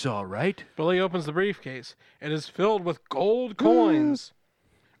rich all right. Billy opens the briefcase. It is filled with gold coins.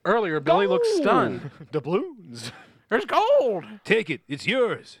 Earlier Billy looks stunned. Doubloons. There's gold! Take it. It's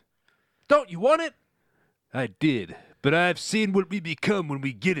yours. Don't you want it? I did, but I've seen what we become when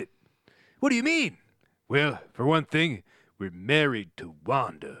we get it. What do you mean? Well, for one thing, we're married to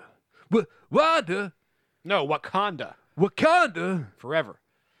Wanda. Wanda? No, Wakanda. Wakanda? Forever.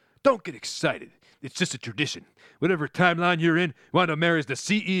 Don't get excited. It's just a tradition. Whatever timeline you're in, Wanda marries the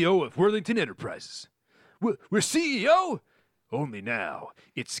CEO of Worthington Enterprises. We're CEO? Only now.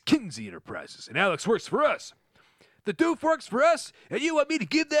 It's Kinsey Enterprises, and Alex works for us. The doof works for us, and you want me to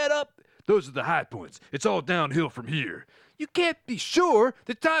give that up? Those are the high points. It's all downhill from here. You can't be sure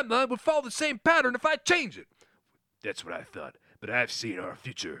the timeline would follow the same pattern if I change it. That's what I thought, but I've seen our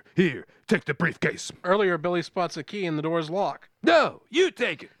future. Here, take the briefcase. Earlier Billy spots a key in the door's lock. No, you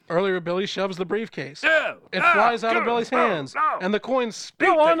take it. Earlier Billy shoves the briefcase. No. It flies out of Billy's hands, and the coins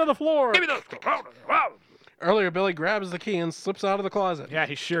spill onto the floor. Give me those. Earlier Billy grabs the key and slips out of the closet. Yeah,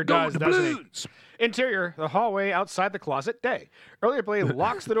 he sure Go does, with the doesn't he? balloons. Interior, the hallway outside the closet, day. Earlier Billy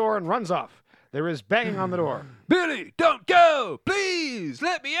locks the door and runs off. There is banging on the door. Billy, don't go. Please,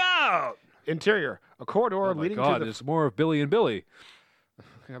 let me out. Interior, a corridor Oh my leading God, to the... there's more of Billy and Billy.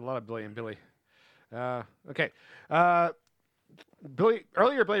 Got a lot of Billy and Billy. Okay.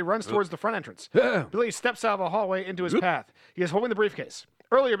 Earlier Billy runs towards the front entrance. Yeah. Billy steps out of a hallway into his path. He is holding the briefcase.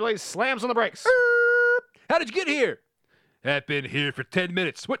 Earlier Billy slams on the brakes. How did you get here? I've been here for 10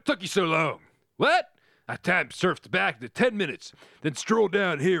 minutes. What took you so long? What? I time surfed back to 10 minutes, then strolled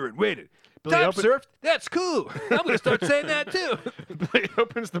down here and waited. Billy Time open- surfed? That's cool. I'm going to start saying that too. Billy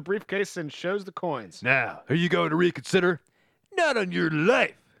opens the briefcase and shows the coins. Now, are you going to reconsider? Not on your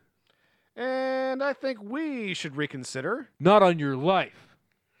life. And I think we should reconsider. Not on your life.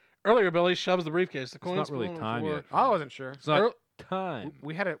 Earlier Billy shoves the briefcase. The It's coins not really fall on the time floor. yet. I wasn't sure. It's not time.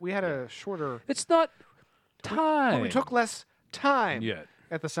 We had a shorter. It's not time. We took less time yet.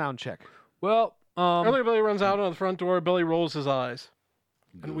 at the sound check. Well, Earlier Billy runs out on the front door. Billy rolls his eyes.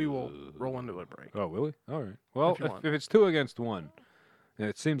 And we will roll into a break. Oh, will we? All right. Well, you want. if it's 2 against 1, and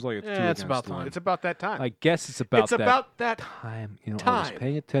it seems like it's 2 Yeah, it's against about 1. time. It's about that time. I guess it's about it's that about that. time. You know, I time. was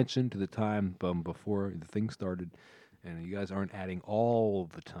paying attention to the time before the thing started, and you guys aren't adding all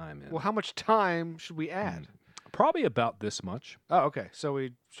the time in. Well, how much time should we add? Probably about this much. Oh, okay. So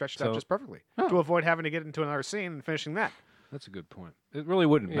we stretched it out So- just perfectly to avoid having to get into another scene and finishing that. That's a good point. It really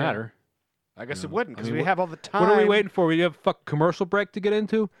wouldn't Yeah. matter. I guess Yeah. it wouldn't I because mean, we what- have all the time. What are we waiting for? We have a fuck commercial break to get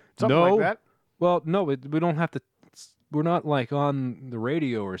into? Something no. like that. Well, no, we don't have to. We're not like on the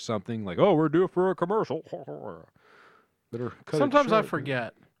radio or something like, oh, we're due for a commercial. Better cut it Sometimes I short.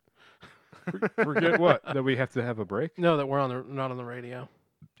 forget. Forget what? That we have to have a break? No, that we're not on the radio.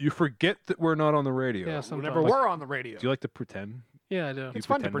 You forget that we're not on the radio. Yeah, We sometimes. never were on the radio. Do you like to pretend? Yeah, I do. You It's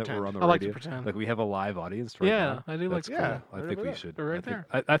fun to that we're pretend. on the I like to radio? pretend. Like we have a live audience right Yeah, now. I do like That's to yeah. cool. I Right think over we there. should. They're right I think,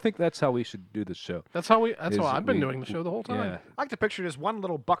 there. I think that's how we should do the show. That's how is I've been we- doing the show the whole time. Yeah. I like to picture just one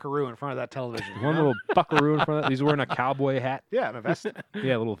little buckaroo in front of that television. One little buckaroo in front of that. He's wearing a cowboy hat. Yeah, and a vest.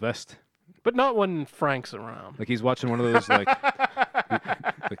 Yeah, a little vest. But not when Frank's around. Like he's watching one of those like.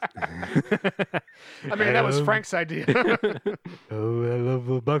 I mean, that was Frank's idea. Oh, I love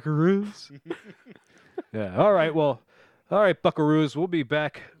the Buckaroos. Yeah. All right. Well, all right, Buckaroos. We'll be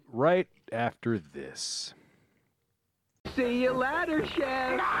back right after this. See you later,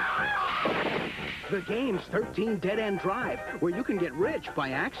 Chef. The game's 13 Dead End Drive, where you can get rich by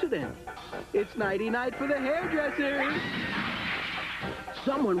accident. It's nighty-night for the hairdresser.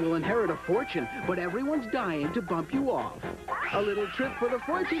 Someone will inherit a fortune, but everyone's dying to bump you off. A little trick for the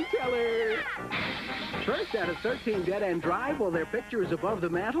fortune teller. First out of 13 Dead End Drive, while their picture is above the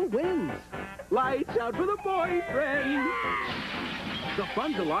mantel, wins. Lights out for the boyfriend. The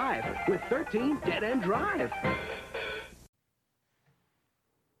fun's alive with 13 Dead End Drive.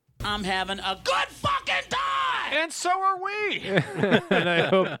 I'm having a good fucking time! And so are we. And I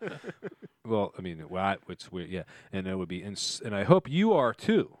hope. Well, I mean, it's weird, yeah. And it would be, and I hope you are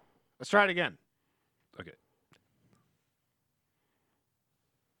too. Let's try it again. Okay.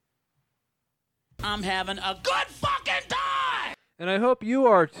 I'm having a good fucking time! And I hope you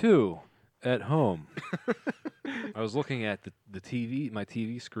are too at home. I was looking at the TV, my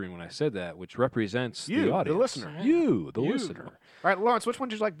TV screen when I said that, which represents You, the the audience. listener. You, the listener. All right, Lawrence, which one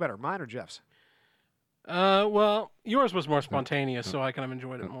did you like better, mine or Jeff's? Well, yours was more spontaneous, so I kind of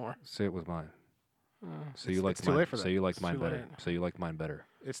enjoyed it more. Say it was mine. So it's you liked too mine. late for that. So you liked It's mine too better. late. So you liked mine better.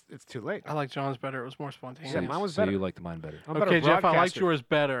 It's too late. I like John's better. It was more spontaneous. Yeah, mine was So better. you liked mine better. I'm a better Okay, Jeff, I liked broadcaster. yours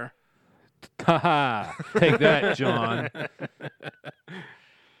better. Ha Take that, John.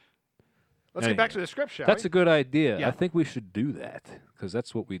 Let's get back to the script, shall That's we? a good idea. Yeah. I think we should do that because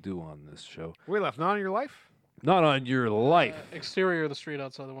that's what we do on this show. We left not on your life? Not on your life. Exterior of the street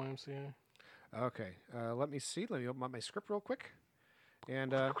outside the YMCA. Okay. Let me see. Let me open up my script real quick.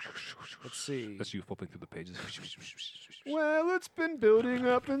 And let's see. That's you flipping through the pages. Well, it's been building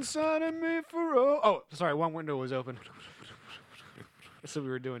up inside of me for oh, sorry, one window was open. That's what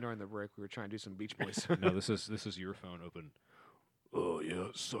we were doing during the break. We were trying to do some Beach Boys. No, this is your phone open. Oh yeah,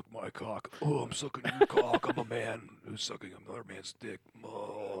 suck my cock. Oh, I'm sucking your cock. I'm a man who's sucking another man's dick.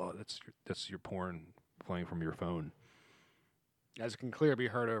 Oh, that's your porn playing from your phone. As it can clearly be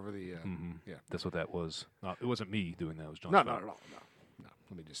heard over the. Yeah. That's what that was. It wasn't me doing that. It was John's No, phone. not at all. No.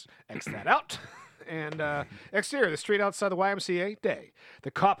 Let me just X that out. And exterior, the street outside the YMCA, day.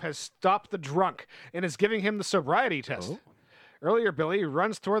 The cop has stopped the drunk and is giving him the sobriety test. Oh. Earlier, Billy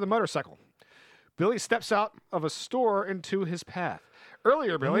runs toward the motorcycle. Billy steps out of a store into his path.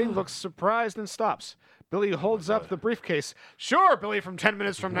 Earlier, Billy looks surprised and stops. Billy holds up the briefcase. Sure, Billy, from 10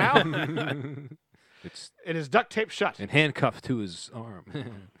 minutes from now. It's It is duct taped shut. and handcuffed to his arm.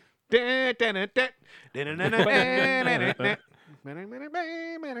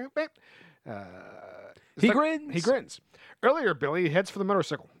 He grins. He grins. Earlier, Billy heads for the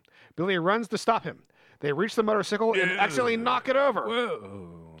motorcycle. Billy runs to stop him. They reach the motorcycle and accidentally knock it over.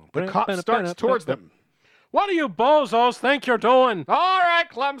 Whoa. The cop starts towards them. What do you bozos think you're doing? All right,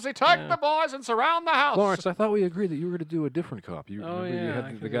 clumsy, take the boys and surround the house. Lawrence, I thought we agreed that you were going to do a different cop. You Oh, remember you yeah, I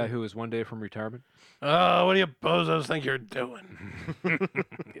had the forgot. guy who was one day from retirement? Oh, what do you bozos think you're doing?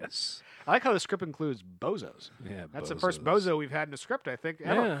 Yes. I like how the script includes bozos. Yeah, That's the first bozo we've had in a script, I think,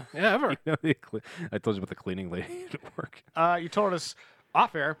 ever. Yeah, ever. I told you about the cleaning lady at work. You told us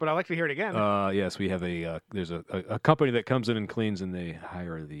off air, but I'd like to hear it again. Yes, we have there's a company that comes in and cleans, and they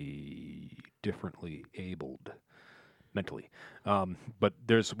hire the differently abled mentally. But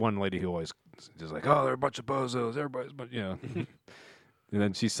there's one lady who always is like, oh, they're a bunch of bozos. Everybody's, but you know. And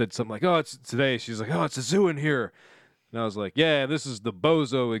then she said something like, oh, it's today. She's like, oh, it's a zoo in here. And I was like, yeah, this is the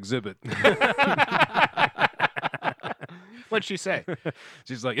bozo exhibit. What'd she say?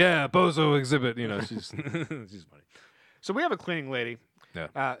 She's like, yeah, bozo exhibit. You know, she's she's funny. So we have a cleaning lady.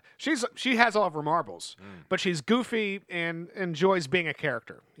 Yeah. She has all of her marbles, but she's goofy and enjoys being a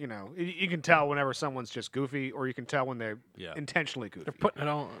character. You know, you can tell whenever someone's just goofy, or you can tell when they're intentionally goofy. They're putting it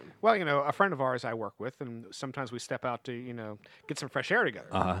on. Well, you know, a friend of ours I work with, and sometimes we step out to, you know, get some fresh air together.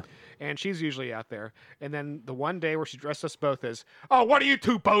 Uh-huh. And she's usually out there. And then the one day where she dressed us both as, oh, what are you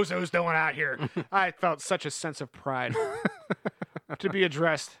two bozos doing out here? I felt such a sense of pride to be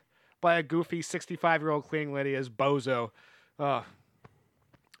addressed by a goofy 65-year-old cleaning lady as bozo.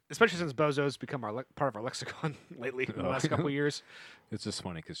 Especially since bozo's become part of our lexicon lately in the last couple of years. It's just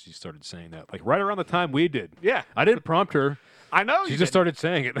funny because she started saying that like right around the time we did. Yeah. I didn't prompt her. I know She you just didn't. started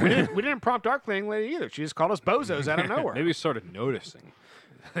saying it. We didn't prompt our cleaning lady either. She just called us bozos out of nowhere. Maybe we started noticing.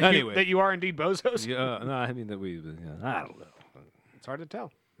 that Anyway. you are indeed bozos. Yeah, no, I mean that we. I don't know. It's hard to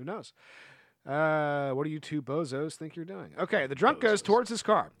tell. Who knows? What do you two bozos think you're doing? Okay, the drunk goes towards his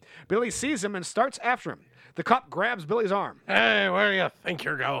car. Billy sees him and starts after him. The cop grabs Billy's arm. Hey, where do you think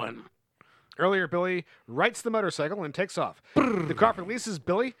you're going? Earlier, Billy rights the motorcycle and takes off. The cop releases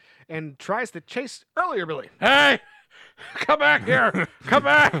Billy and tries to chase earlier Billy. Hey, come back here. Come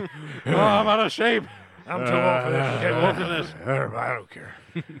back. Oh, I'm out of shape. I'm too old for this. Too old for this. I don't care.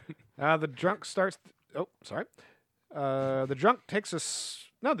 The drunk starts. Oh, sorry. The drunk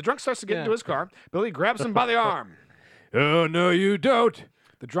the drunk starts to get into his car. Billy grabs him by the arm. Oh, no, you don't.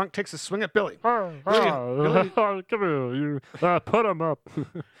 The drunk takes a swing at Billy. Come here, you put him up.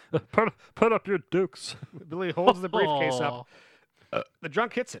 put up your dukes. Billy holds the briefcase up. The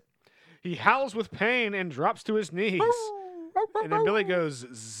drunk hits it. He howls with pain and drops to his knees. And then Billy goes,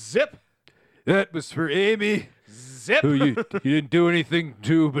 zip, That was for Amy, zip. who you didn't do anything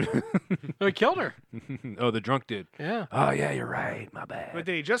to, but Oh, he killed her. oh, the drunk did. Yeah. Oh yeah, you're right. My bad. But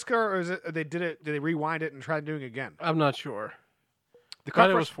did he just go, or is it, did they rewind it and try doing it again? I'm not sure. The But cop,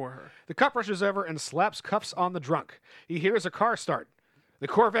 it was for her. the cop rushes over and slaps cuffs on the drunk. He hears a car start. The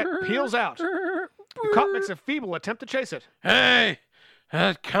Corvette peels out. The cop makes a feeble attempt to chase it. Hey,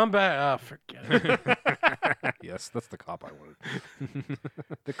 come back. Oh, forget it. Yes, that's the cop I wanted.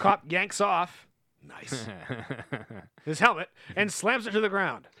 The cop yanks off. Nice. His helmet and slams it to the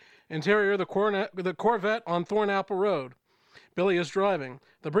ground. Interior, the Corvette on Thornapple Road. Billy is driving.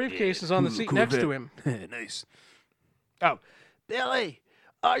 The briefcase is on the seat next to him. Nice. Oh, Billy,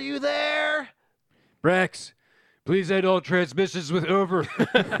 are you there? Brax, please end all transmissions with over.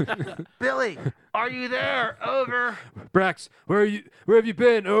 Billy, are you there? Over. Brax, where are you? Where have you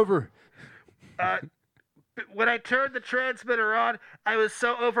been? Over. When I turned the transmitter on, I was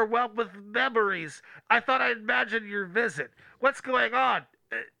so overwhelmed with memories. I thought I'd imagine your visit. What's going on?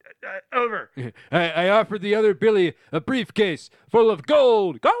 Over. I offered the other Billy a briefcase full of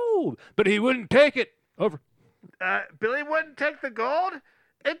gold, but he wouldn't take it. Over. Billy wouldn't take the gold?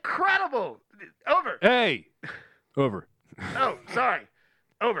 Incredible. Over. Hey. Over. Oh, sorry.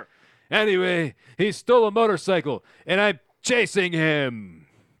 Over. Anyway, he stole a motorcycle, and I'm chasing him.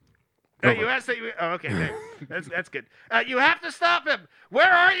 Oh, you asked that you. Oh, okay. There. That's good. You have to stop him.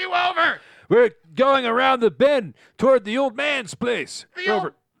 Where are you? Over. We're going around the bend toward the old man's place. The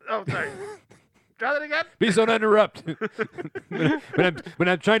Over. Oh, sorry. Try that again. Please don't interrupt. when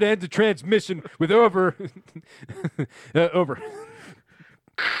I'm trying to end the transmission with over. Over.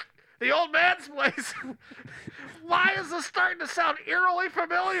 The old man's place. Why is this starting to sound eerily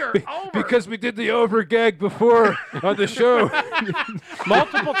familiar? Over. Because we did the over gag before on the show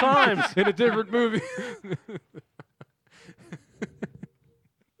Multiple times. in a different movie.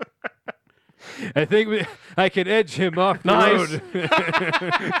 I think I can edge him off the Nice. road.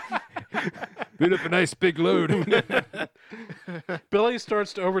 Put up a nice big load. Billy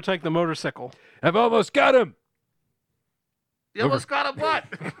starts to overtake the motorcycle. I've almost got him. You almost got him what?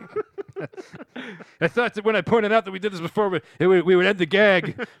 I thought that when I pointed out that we did this before, we would end the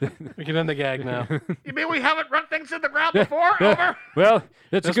gag. We can end the gag now. You mean we haven't run things in the ground before? Over. Well,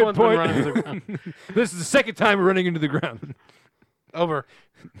 that's This a good one's been point. running into the ground. This is the second time we're running into the ground. Over.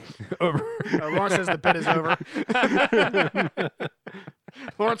 Over. Lawrence says the bit is over.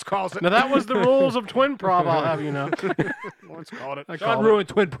 Lawrence calls it. Now that was the rules of Twin Prov, I'll have you know. Lawrence called it. John ruined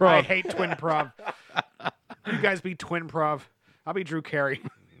Twin I Prov. hate Twin Prov. You guys be Twin Prov. I'll be Drew Carey.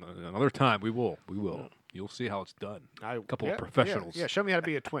 Another time, we will. You'll see how it's done. A couple of professionals. Yeah, show me how to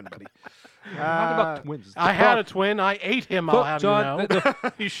be a twin, buddy. Talk about twins. I had a twin. I ate him, I'll have John, you know.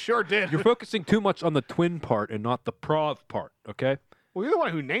 You sure did. you're focusing too much on the twin part and not the prov part, okay? Well, you're the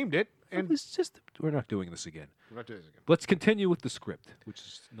one who named it. And It's just, we're not doing this again. we're not doing this again. Let's continue with the script, which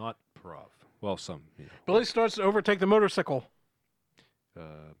is not prov. Well, some. Billy starts to overtake the motorcycle.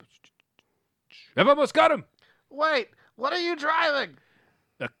 I've almost got him. Wait, what are you driving?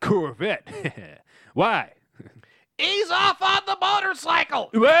 A Corvette. Why? Ease off on the motorcycle.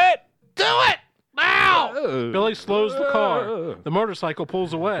 What? Do it now. Billy slows the car. The motorcycle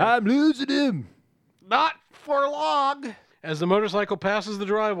pulls away. I'm losing him. Not for long. As the motorcycle passes the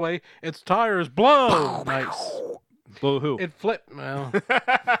driveway, its tires blow. Nice. Blow who? It flipped. Well,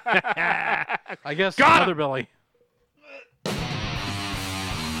 I guess other Billy.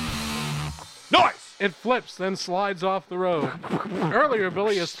 Noise! It flips, then slides off the road. Earlier,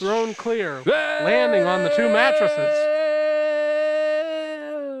 Billy is thrown clear, landing on the two mattresses.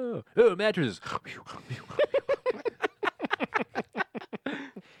 Oh, mattresses.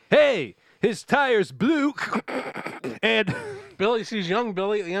 Hey, his tires blew, and Billy sees young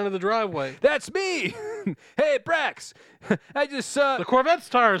Billy at the end of the driveway. that's me. Hey, Brax, I just saw. The Corvette's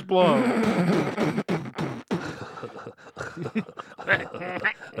tires blow.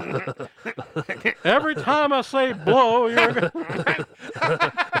 Every time I say blow, you're.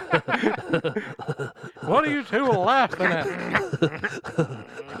 What are you two laughing at?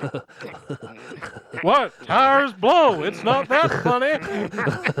 tires blow. It's not that funny.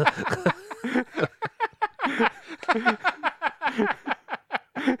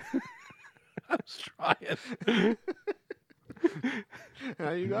 I was trying.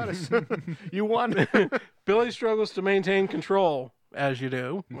 You got us. You won. Billy struggles to maintain control, as you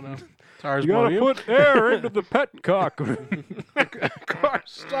do. When tires You blow gotta you. put air into the petcock. Car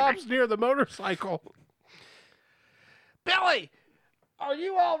stops near the motorcycle. Billy, are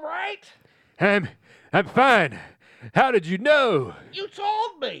you all right? I'm fine. How did you know? You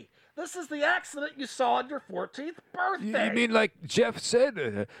told me. This is the accident you saw on your 14th birthday. You mean like Jeff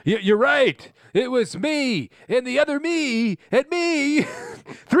said? You're right. It was me, and the other me, and me.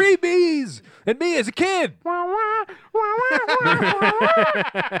 3 me's, and me as a kid.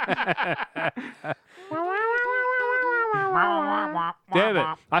 Damn it!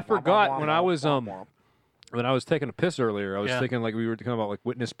 I forgot when I was taking a piss earlier. I was thinking like we were talking about like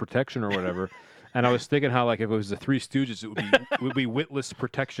witness protection or whatever, and I was thinking how like if it was the Three Stooges, it would be witless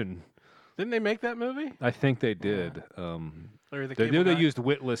protection. Didn't they make that movie? I think they did. Larry the They Cable they Guy? used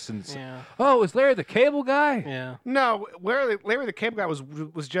witless and Yeah. oh, was Larry the Cable Guy? Yeah. No, Larry the Cable Guy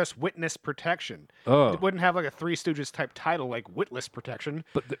was just witness protection. Oh. It wouldn't have like a Three Stooges type title like Witless Protection,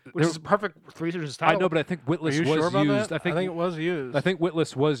 But which is a perfect Three Stooges title. I know, but I think Are witless you was sure about used. that? I think it was used. I think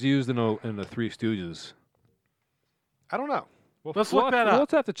witless was used in the Three Stooges. I don't know. Let's look that up.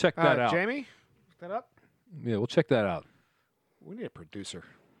 Let's have to check that out. Jamie, look that up. Yeah, we'll check that out. We need a producer.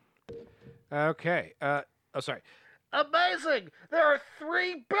 Okay. Sorry. Amazing! There are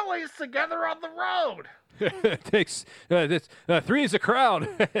 3 Billies together on the road. It takes this 3 is a crowd.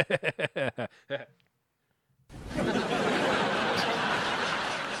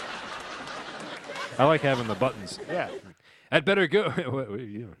 I like having the buttons. Yeah. I'd better go. What are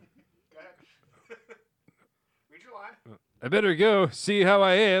you doing? Read your line. I better go see how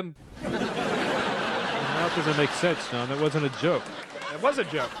I am. That doesn't make sense, John. That wasn't a joke. It was a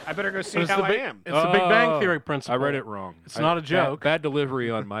joke. I better go see It's how the I big- am. It's the Big Bang Theory I principle. read it wrong. It's not a joke. Bad delivery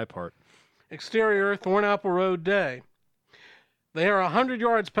on my part. Exterior Thornapple Road Day. They are 100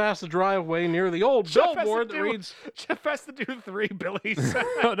 yards past the driveway near the old billboard that reads... Jeff has to do 3 Billies.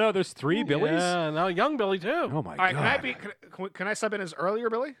 Oh, no, there's 3 Billies? Yeah, now young Billy, too. Oh, my All right, God. can I sub in as earlier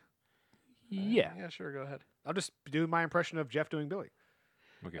Billy? Yeah. Yeah, sure, go ahead. I'll just do my impression of Jeff doing Billy.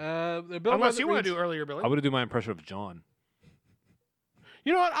 Okay. The billboard Unless that you want reads- to do earlier Billy. I would do my impression of John.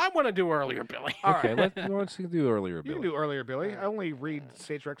 You know what? I want to do earlier, Billy. All Okay, right. let's do earlier, You Billy. can do earlier Billy. I only read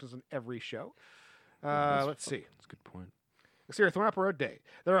stage directions on every show. Let's see. That's a good point. Exterior Thornapple Road Day.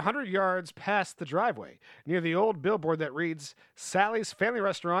 They're 100 yards past the driveway, near the old billboard that reads, Sally's Family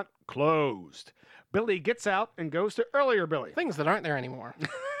Restaurant, closed. Billy gets out and goes to earlier Billy. Things that aren't there anymore.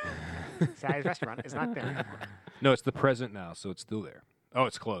 Sally's Restaurant is not there anymore. No, it's the present now, so it's still there. Oh,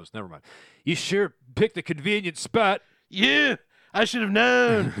 it's closed. Never mind. You sure picked a convenient spot. Yeah, I should have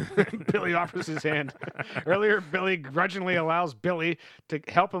known. Billy offers his hand. Earlier, Billy grudgingly allows Billy to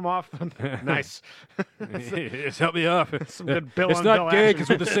help him off. Nice. Just help me off. Some good Bill It's on not Bill gay action. because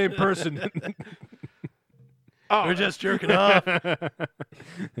we're the same person. Oh, We're just jerking off.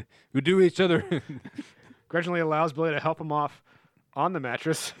 We do each other. grudgingly allows Billy to help him off on the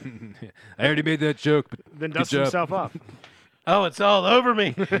mattress, I already made that joke, but then good dusts job. himself off. Oh, it's all over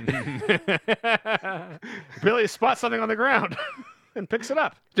me. Billy spots something on the ground and picks it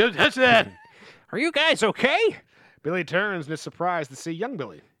up. Don't touch that. Are you guys okay? Billy turns and is surprised to see young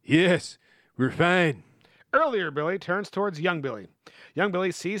Billy. Yes, we're fine. Earlier, Billy turns towards young Billy. Young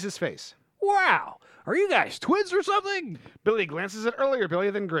Billy sees his face. Wow, are you guys twins or something? Billy glances at earlier Billy,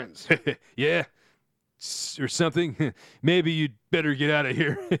 then grins. Yeah, or something. Maybe you'd better get out of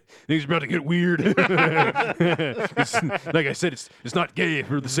here. Things are about to get weird. Like I said, it's not gay if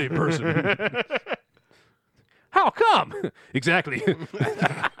we're the same person. How come? Exactly.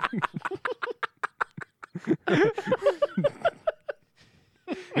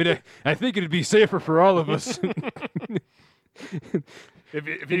 I think it'd be safer for all of us.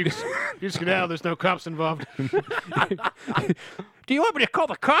 If you just get out, there's no cops involved. Do you want me to call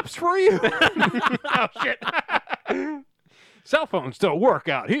the cops for you? Oh, shit. Cell phones don't work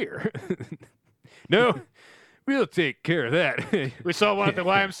out here. No, we'll take care of that. We saw one at the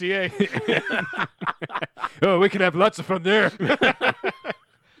YMCA. Oh, we can have lots of fun there.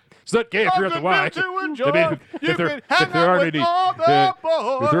 It's not gay if you're at the Y. If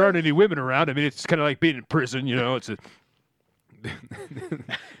there aren't any women around, I mean, it's kind of like being in prison, you know. It's a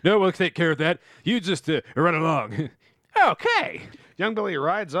no, we'll take care of that. You just run along. Okay. Young Billy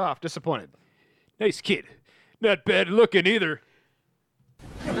rides off, disappointed. Nice kid. Not bad looking either.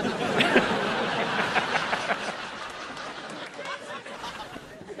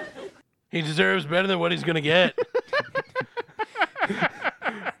 He deserves better than what he's going to get.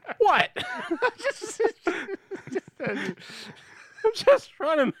 What? I'm just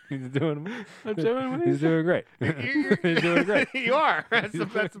running. He's doing. I'm doing what He's doing great. He's doing great. You are. That's the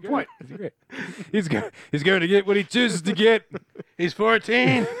point. He's great. He's going to get what he chooses to get. He's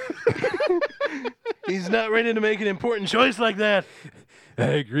 14. He's not ready to make an important choice like that. I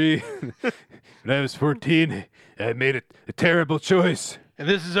agree. When I was 14, I made a terrible choice. And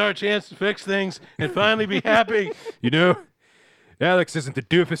this is our chance to fix things and finally be happy. You know, Alex isn't the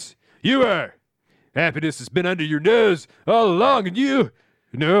doofus. You are. Happiness has been under your nose all along, and you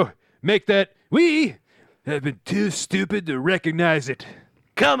make that we have been too stupid to recognize it.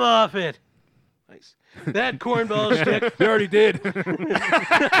 Come off it. Nice. That cornball stick. You already did. On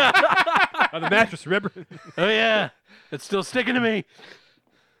the mattress, remember? Oh, yeah. It's still sticking to me.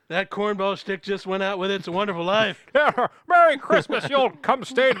 That cornball stick just went out with It's a Wonderful Life. Merry Christmas, you old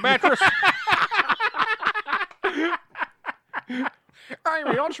cum-stained mattress.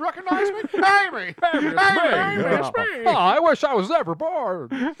 Amy, don't you recognize me? Amy, it's me. Oh, I wish I was ever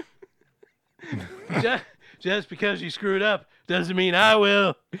born. Just because you screwed up doesn't mean I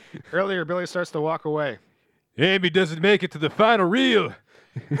will. Earlier, Billy starts to walk away. Amy doesn't make it to the final reel.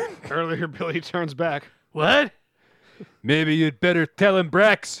 Earlier, Billy turns back. What? Maybe you'd better tell him,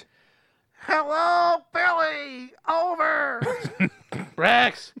 Brax. Hello, Billy. Over.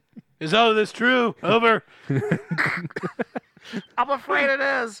 Brax, is all of this true? Over. I'm afraid it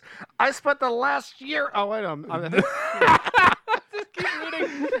is. I spent the last year. Oh, wait, Just keep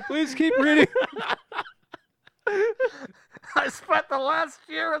reading. Please keep reading. I spent the last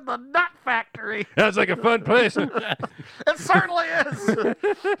year in the nut factory. Sounds like a fun place. It certainly is.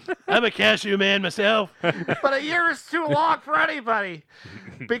 I'm a cashew man myself. But a year is too long for anybody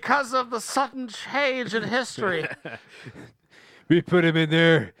because of the sudden change in history. We put him in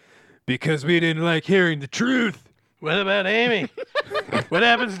there because we didn't like hearing the truth. What about Amy? What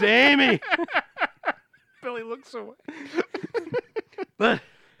happens to Amy? Billy looks away. But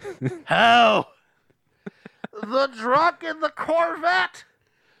how? The drunk in the Corvette.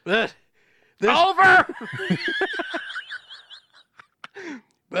 But Over.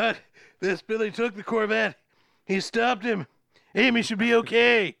 But this Billy took the Corvette. He stopped him. Amy should be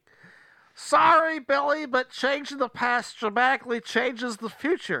okay. Sorry, Billy, but changing the past dramatically changes the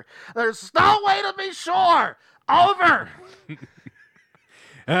future. There's no way to be sure. Over.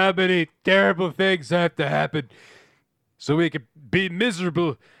 How many terrible things have to happen so we can be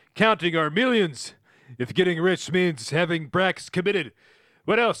miserable counting our millions? If getting rich means having Brax committed,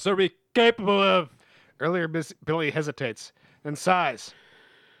 what else are we capable of? Earlier, Billy hesitates and sighs.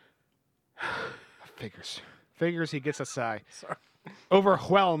 Figures he gets a sigh. Sorry.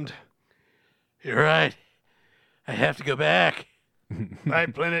 Overwhelmed. You're right. I have to go back. My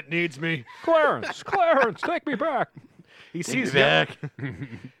planet needs me. Clarence, take me back. He Take me sees back.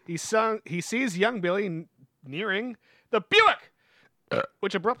 he sees young Billy nearing the Buick,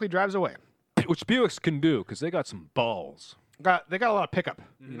 which abruptly drives away. Which Buicks can do, because they got some balls. They got a lot of pickup,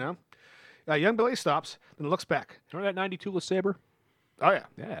 you know? Young Billy stops, then looks back. Remember that 92 LeSabre? Oh, yeah.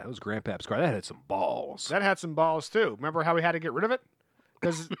 Yeah, that was Grandpap's car. That had some balls. That had some balls, too. Remember how we had to get rid of it?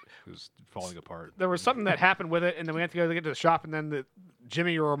 Because It was falling apart. there was something that happened with it, and then we had to go to get to the shop, and then the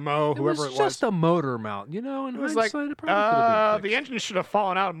Jimmy or Mo, whoever it was. just a motor mount, you know, in It was like, hindsight, it probably could have been the engine should have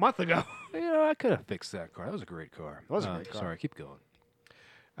fallen out a month ago. You know, I could have fixed that car. That was a great car. It was a great car. Sorry, keep going.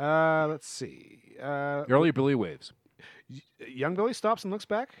 Let's see. Earlier Billy waves. Young Billy stops and looks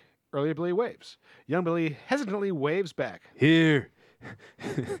back. Earlier Billy waves. Young Billy hesitantly waves back. Here,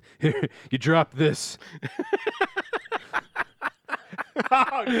 you drop this.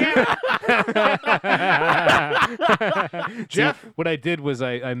 Oh, yeah. Jeff? What I did was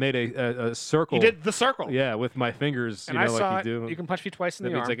I made a circle. You did the circle. Yeah, with my fingers, And you know, I saw like you do. You can punch me twice in That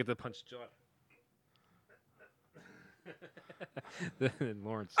the means arm. I get to punch John. And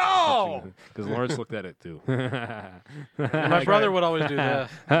Lawrence. Oh! Because Lawrence looked at it too. My brother would always do that.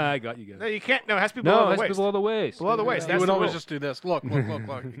 I got you No, guys. you can't. No, it has to be No, below the that's waist. below the waist. Below the waist. He That's would the always rule. just do this. Look. You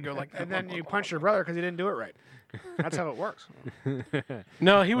go like that. And then you punch your brother because he didn't do it right. That's how it works.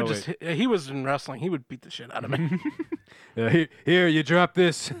 No, he would Oh, just. He was in wrestling. He would beat the shit out of me. Here, you drop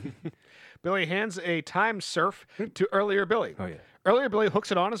this. Billy hands a time surf to earlier Billy. Oh yeah. Earlier Billy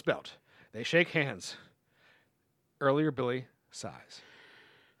hooks it on his belt. They shake hands. Earlier Billy sighs.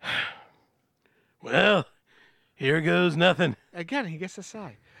 Well, here goes nothing. Again, he gets a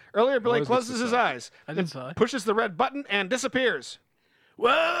sigh. Earlier Billy Always gets closes a his sigh. eyes, I then did sigh. pushes the red button and disappears.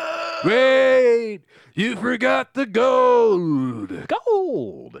 Whoa! Wait, you forgot the gold.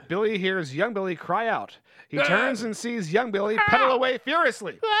 Gold. Billy hears young Billy cry out. He turns and sees young Billy pedal away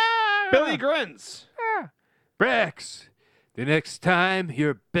furiously. Billy grins. Brax, the next time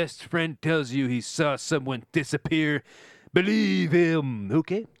your best friend tells you he saw someone disappear, believe him,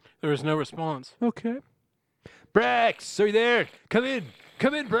 okay? There is no response. Okay. Brax, are you there? Come in,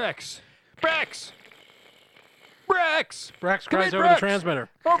 Brax. Brax! Brax Come cries in, over Brax. the transmitter.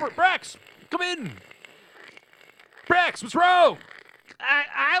 Over, Brax! Come in! Brax, what's wrong?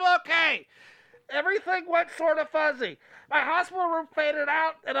 I'm okay. Everything went sort of fuzzy. My hospital room faded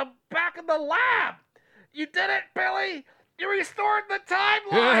out, and I'm back in the lab. You did it, Billy. You restored the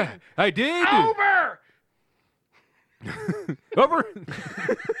timeline. Yeah, I did. Over. Over?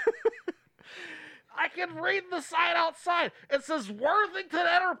 I can read the sign outside. It says Worthington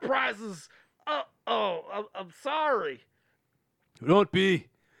Enterprises. I'm sorry. Don't be.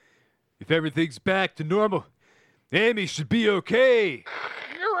 If everything's back to normal, Amy should be okay.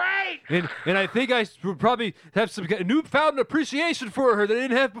 You're right. And I think I would probably have some newfound appreciation for her that I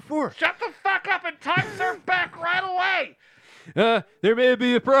didn't have before. Shut the fuck up and time surf back right away. There may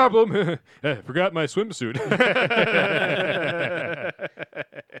be a problem. I forgot my swimsuit.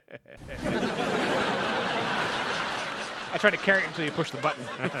 I tried to carry it until you pushed the button.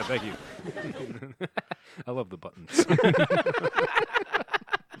 Thank you. I love the buttons.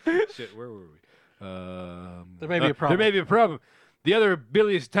 Shit, where were we? There may be a problem. There may be a problem. The other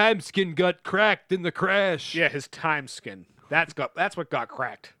Billy's time skin got cracked in the crash. Yeah, his time skin. That's what got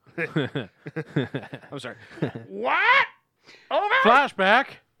cracked. I'm sorry. What? Over. Flashback.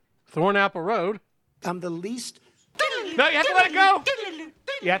 Thornapple Road. I'm the least. No, you have to let it go.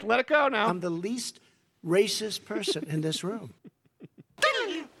 You have to let it go now. I'm the least racist person in this room.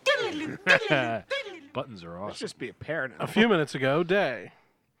 Buttons are Let's awesome. just be a pair now. A few minutes ago, day.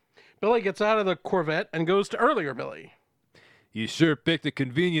 Billy gets out of the Corvette and goes to earlier Billy. You sure picked a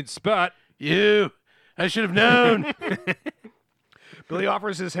convenient spot. I should have known. Billy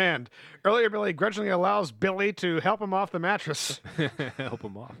offers his hand. Earlier, Billy grudgingly allows Billy to help him off the mattress. Help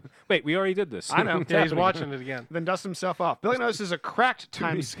him off. Wait, we already did this. I know. It's Yeah, he's happening. watching it again. Then dusts himself off. Billy notices a cracked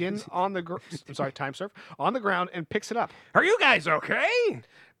time skin on the time surf on the ground and picks it up. Are you guys okay?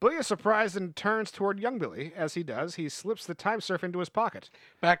 Billy is surprised and turns toward young Billy. As he does, he slips the time surf into his pocket.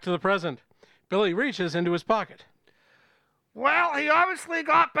 Back to the present. Billy reaches into his pocket. Well, he obviously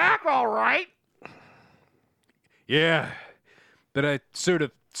got back all right. Yeah, but I sort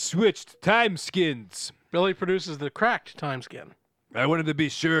of switched time skins. Billy produces the cracked time skin. I wanted to be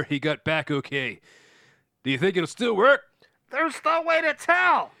sure he got back okay. Do you think it'll still work? There's no way to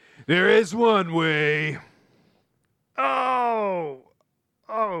tell. There is one way. Oh,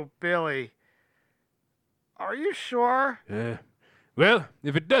 Billy. Are you sure? Well,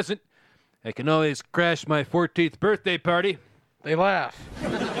 if it doesn't, I can always crash my 14th birthday party. They laugh.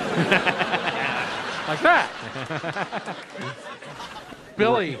 Like that.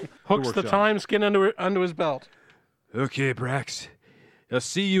 Billy hooks the workshop. time skin under his belt. Okay, Brax. I'll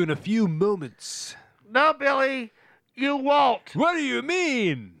see you in a few moments. No, Billy, you won't. What do you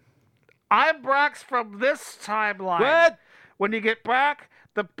mean? I'm Brax from this timeline. What? When you get back,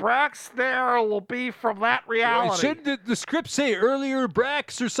 the Brax there will be from that reality. Shouldn't the script say earlier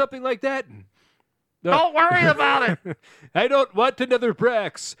Brax or something like that? No. Don't worry about it. I don't want another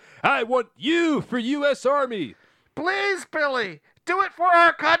Brax. I want you for U.S. Army. Please, Billy, do it for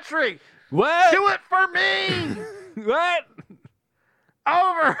our country. What? Do it for me. What?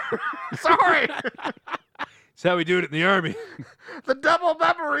 Over. Sorry. That's how we do it in the Army. The double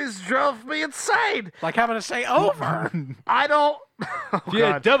memories drove me insane. Like having to say over. I don't. If you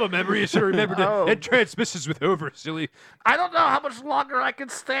had double memory, you should remember to Oh. end transmissions with over, silly. I don't know how much longer I can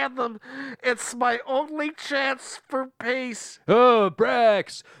stand them. It's my only chance for peace. Oh,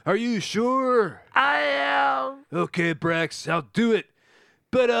 Brax, are you sure? I am. Okay, Brax, I'll do it.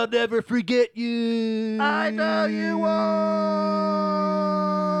 But I'll never forget you. I know you won't.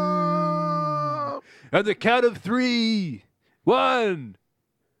 On the count of 3. 1,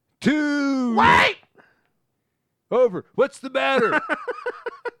 2. Wait! Over. What's the matter?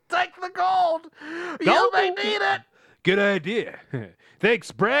 Take the gold. No. You may need it. Good idea.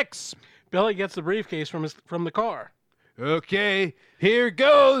 Thanks, Brax. Billy gets the briefcase from the car. Okay, here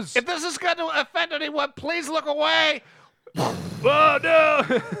goes. If this is going to offend anyone, please look away. Oh, no!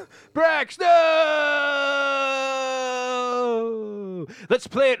 Brax, no! Let's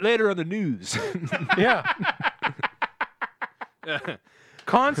play it later on the news. Yeah.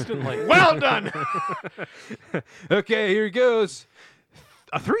 Constantly. Well done. Okay, here goes.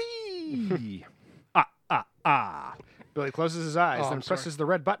 A 3. Billy closes his eyes, Oh, then I'm sorry. presses the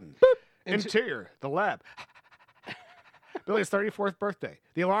red button. Interior, the lab. Billy's 34th birthday.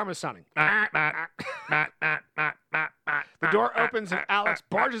 The alarm is sounding. The door opens and Alex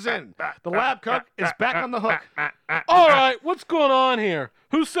barges in. The lab cook is back on the hook. All right, what's going on here?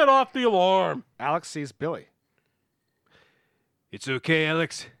 Who set off the alarm? Alex sees Billy. It's okay,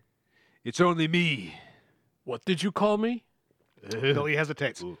 Alex. It's only me. What did you call me? Billy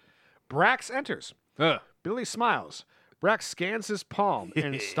hesitates. Brax enters. Billy smiles. Brax scans his palm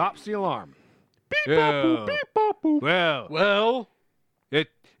and stops the alarm. Well,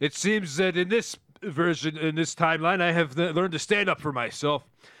 it seems that in this version, in this timeline, I have learned to stand up for myself.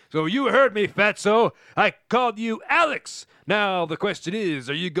 So you heard me, fatso. I called you Alex. Now the question is,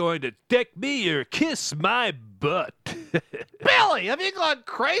 are you going to deck me or kiss my butt? Billy, have you gone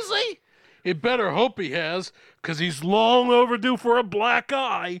crazy? He better hope he has, because he's long overdue for a black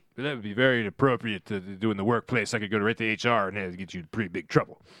eye. That would be very inappropriate to do in the workplace. I could go right to HR and have to get you in pretty big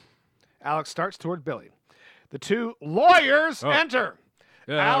trouble. Alex starts toward Billy. The two lawyers enter.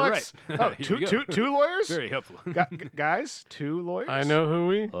 Alex, right. two lawyers? Very helpful. Guys, two lawyers? I know who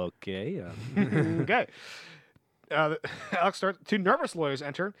we. Okay. Okay. Alex starts. Two nervous lawyers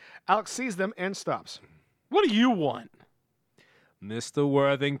enter. Alex sees them and stops. What do you want? Mr.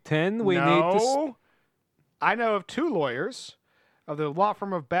 Worthington, we need No. I know of two lawyers of the law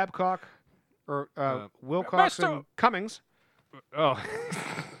firm of Babcock or Wilcox and Cummings. Oh.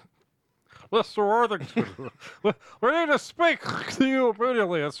 Mr. Worthington, we need to speak to you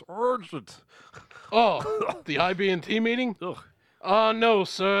immediately. It's urgent. Oh, the IB&T meeting? Oh, no,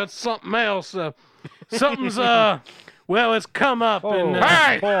 sir. It's something else. Something's, well, it's come up. Oh, and,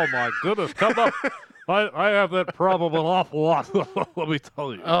 oh my goodness. Come up. I have that problem an awful lot. Let me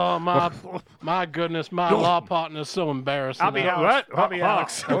tell you. Oh, my goodness. My law partner's so embarrassing. I'll be Alex. I'll be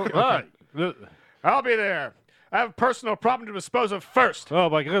Alex. Right. I'll be there. I have a personal problem to dispose of first. Oh,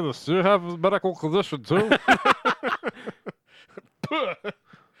 my goodness. Do you have a medical condition, too? The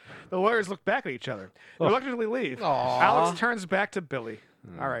lawyers look back at each other. They reluctantly leave. Alex turns back to Billy.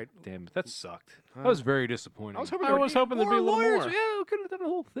 All right. Damn it, that sucked. That was very disappointing. I was hoping, I was hoping there'd be a little lawyers. more. Yeah, we could have done the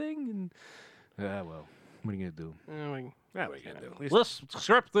whole thing. And well, what are you gonna do? what are you going to do? At least This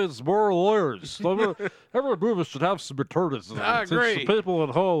script is more lawyers. Every movie should have some attorneys in it. I Teach agree. the people at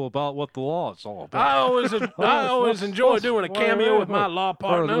home about what the law is all about. I always enjoy doing a cameo with my law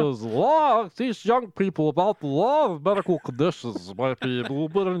partner. There's law. Teach young people about the law of medical conditions. Might be a little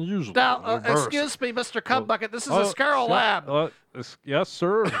bit unusual. Now, Embarrassing. excuse me, Mr. Cumbucket. This is a sterile lab. Yes,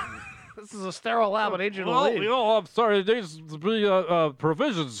 sir. This is a sterile lab. I need you to Well, leave. I'm sorry. There needs to be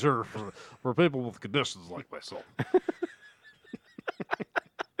provisions here for people with conditions like myself.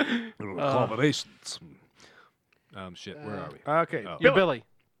 Accommodations. Shit, where are we? Okay. Oh. You're Billy.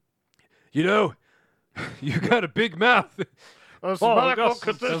 You know, you got a big mouth. I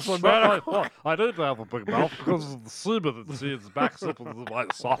did have a big mouth because of the semen that seeds backs up into my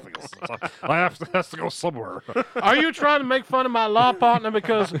esophagus. I has to go somewhere. Are you trying to make fun of my law partner?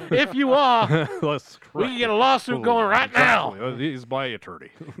 Because if you are, That's we can get a lawsuit going right now. Exactly. He's my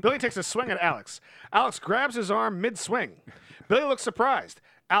attorney. Billy takes a swing at Alex. Alex grabs his arm mid-swing. Billy looks surprised.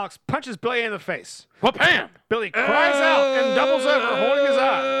 Alex punches Billy in the face. Wha-bam! Billy cries out and doubles over, holding his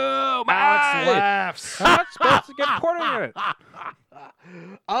eye. Alex laughs. Not supposed to get pointing at it.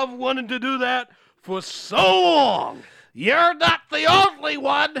 I've wanted to do that for so long. You're not the only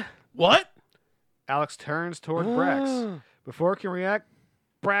one. What? Alex turns toward Brax. Before he can react,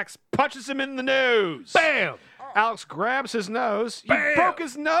 Brax punches him in the nose. Bam! Alex grabs his nose. You Bam! broke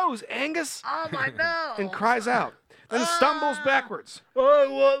his nose, Angus. Oh, my nose. And cries out. Then stumbles backwards. I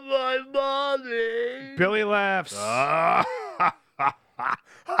want my money. Billy laughs.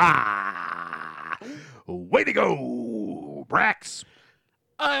 Way to go, Brax.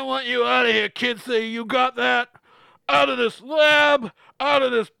 I want you out of here, Kinsey. You got that? Out of this lab, out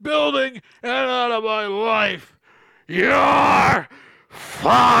of this building, and out of my life. You're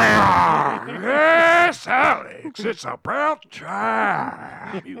fired. Yes, Alex, it's about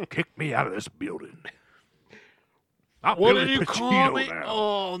time you kicked me out of this building. I'm What Billy did you call Pacino me? now.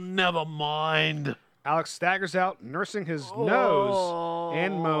 Oh, never mind. Alex staggers out, nursing his nose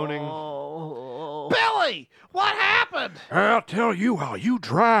and moaning. Billy, what happened? I'll tell you how you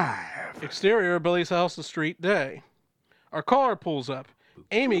drive. Exterior of Billy's house, the street day. Our car pulls up.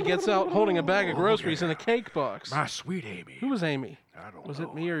 Amy gets out holding a bag of groceries in a cake box. My sweet Amy. Who was Amy? I don't Was know.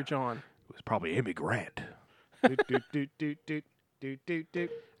 it me or John? It was probably Amy Grant. Doot, doot, doot, doot, doot, doot, doot,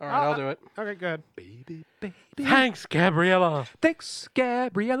 doot. All right, I'll do it. Okay, go ahead. Baby, baby. Thanks, Gabriella. Thanks,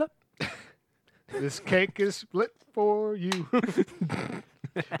 Gabriella. This cake is lit for you.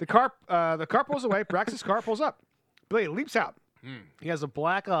 The car pulls away. Brax's car pulls up. Billy leaps out. He has a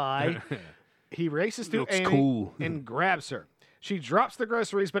black eye He races to Looks Amy cool. and grabs her. She drops the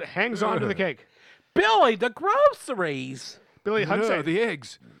groceries but hangs on to the cake. Billy, the groceries. Billy hugs No, Amy. the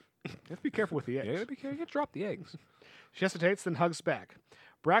eggs. You have to be careful with the eggs. Yeah, be careful. You drop the eggs. She hesitates, then hugs back.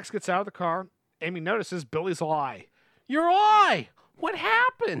 Brax gets out of the car. Amy notices Billy's eye. Your eye. What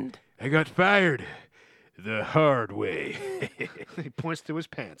happened? I got fired the hard way. He points to his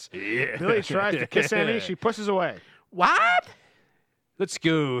pants. Yeah. Billy tries to kiss Amy. She pushes away. What? Let's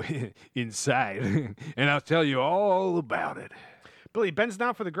go inside, and I'll tell you all about it. Billy bends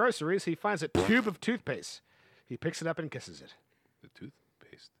down for the groceries. He finds a tube of toothpaste. He picks it up and kisses it. The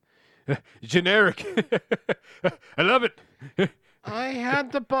toothpaste. Generic. I love it. I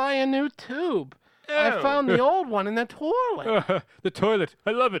had to buy a new tube. I found the old one in the toilet. The toilet.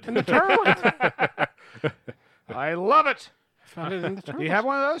 I love it. In the toilet. I love it. I found it in the toilet. Do you have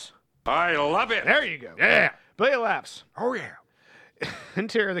one of those? I love it. There you go. Yeah. Billy laughs. Oh, yeah.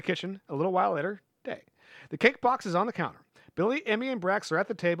 Interior of the kitchen, a little while later, day. The cake box is on the counter. Billy, Emmy, and Brax are at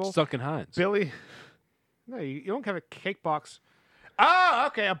the table. Sunken Heinz. Billy. No, you don't have a cake box. Oh,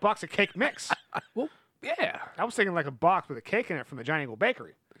 okay, a box of cake mix. Well, yeah. I was thinking like a box with a cake in it from the Giant Eagle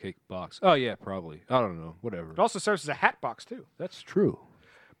Bakery. Cake box. Oh, yeah, probably. I don't know. Whatever. It also serves as a hat box, too. That's true.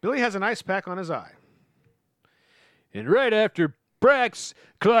 Billy has an ice pack on his eye. And right after Brax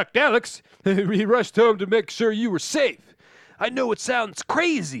clocked Alex, he rushed home to make sure you were safe. I know it sounds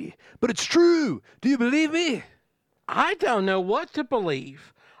crazy, but it's true. Do you believe me? I don't know what to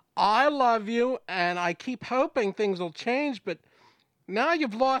believe. I love you, and I keep hoping things will change, but now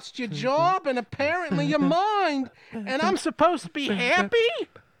you've lost your job and apparently your mind, and I'm supposed to be happy?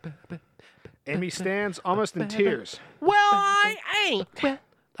 Amy stands almost in tears. Well, I ain't.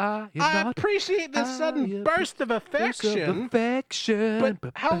 I appreciate this sudden burst of affection,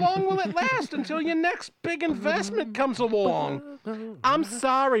 but how long will it last until your next big investment comes along? I'm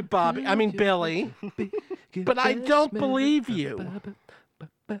sorry, Billy, but I don't believe you.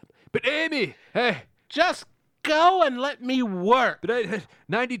 But Amy, hey, Just go and let me work. but I had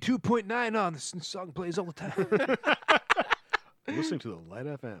 92.9 on. This song plays all the time. Listening to the Light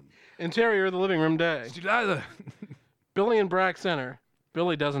FM. Interior of the living room day. Delilah, Billy and Brax enter.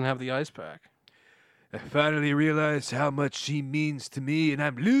 Billy doesn't have the ice pack. I finally realized how much she means to me, and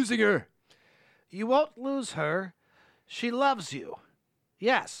I'm losing her. You won't lose her. She loves you.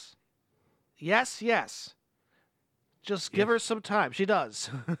 Yes. Yes, yes. Just give her some time. She does.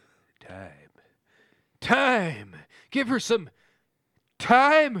 Time. Give her some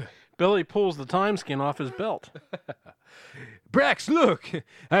time. Billy pulls the time skin off his belt. Brax, look.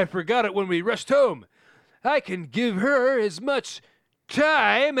 I forgot it when we rushed home. I can give her as much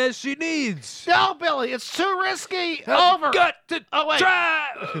time as she needs. No, Billy, it's too risky. I've Over. got to Oh, wait. try.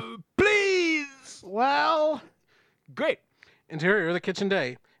 Please. Well, Great. Interior of the kitchen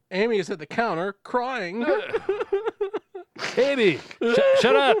day. Amy is at the counter crying. Amy,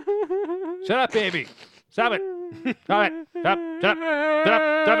 shut up. Shut up, Amy. Stop it. Stop it. Stop. Shut up. Shut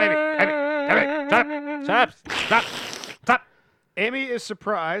up. Stop, Amy. Amy. Shut up. Shut up. Stop. Stop. Amy is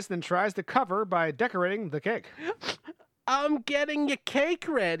surprised, then tries to cover by decorating the cake. I'm getting your cake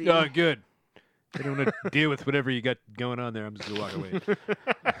ready. Oh, good. I don't want to deal with whatever you got going on there. I'm just going to walk away.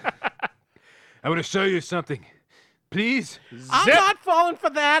 I want to show you something. Please? I'm not falling for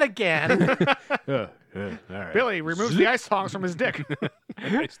that again. All right. Billy removes the ice tongs from his dick.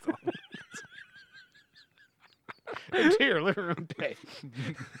 Nice talk. Interior living room day.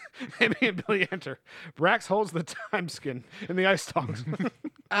 Amy and Billy enter. Brax holds the time skin and the ice tongs.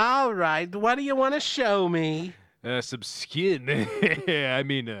 All right, what do you want to show me? Some skin. I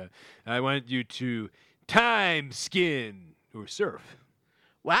mean, I want you to time skin or surf.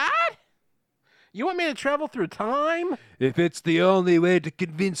 What? You want me to travel through time? If it's the only way to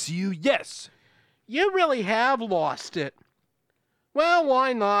convince you, yes. You really have lost it. Well,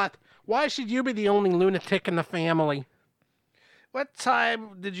 why not? Why should you be the only lunatic in the family? what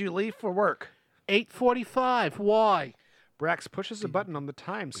time did you leave for work? 8:45. Why? Brax pushes a button on the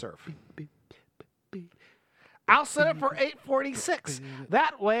time surf. I'll set it for 8:46.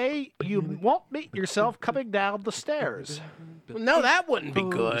 That way you won't meet yourself coming down the stairs. No, that wouldn't be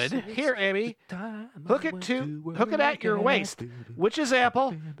good. Here, Amy. Hook it at your waist, which is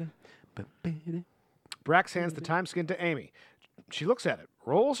ample. Brax hands the time skin to Amy. She looks at it,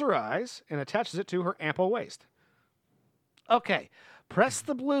 rolls her eyes, and attaches it to her ample waist. Okay. Press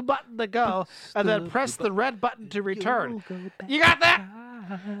the blue button to go, and then press the red button to return. You got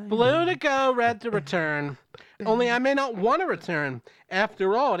that? Blue to go, red to return. Only I may not want to return.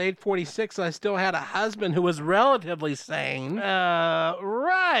 After all, at 8:46, I still had a husband who was relatively sane.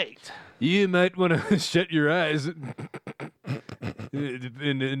 Right. You might want to shut your eyes.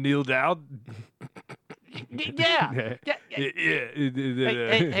 and kneel down. Yeah.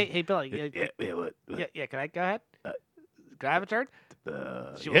 Hey, Billy. What? Yeah. Can I go ahead? Can I have a turn?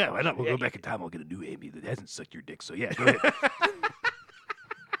 Yeah, why not? We'll go back in time. I'll get a new Amy that hasn't sucked your dick. So yeah, go ahead.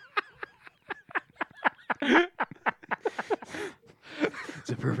 It's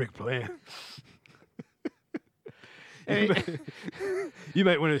a perfect plan. You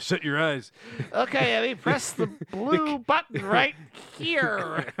might want to shut your eyes. Okay, Amy, press the blue button right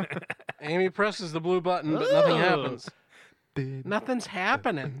here. Amy presses the blue button, but nothing happens. Nothing's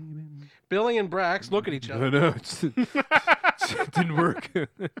happening. Billy and Brax look at each other. No, it didn't work.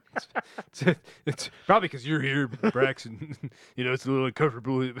 It's probably because you're here, Braxton. It's a little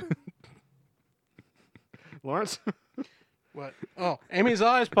uncomfortable. Lawrence? What? Oh, Amy's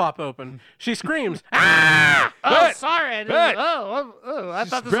eyes pop open. She screams, "Ah!" Oh, sorry. I didn't. I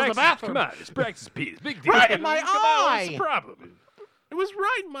thought this was the bathroom. Come on, it's Braxton's pee. It's a big deal. Right in my Come on, what's the eye. problem? It was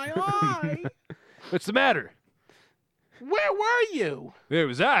right in my eye. What's the matter? Where were you? Where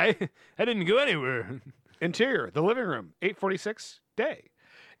was I? I didn't go anywhere. Interior, the living room, 8:46, day.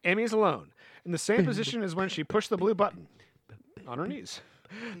 Amy is alone, in the same position as when she pushed the blue button. On her knees.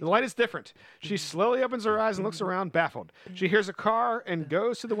 The light is different. She slowly opens her eyes and looks around, baffled. She hears a car and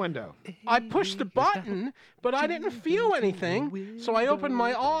goes to the window. I pushed the button, but I didn't feel anything, so I opened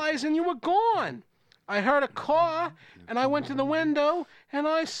my eyes and you were gone. I heard a car, and I went to the window, and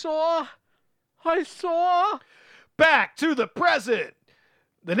I saw... Back to the present!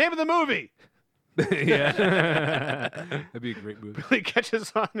 The name of the movie! Yeah. That'd be a great movie. Billy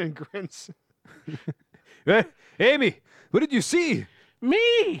catches on and grins. Amy, what did you see?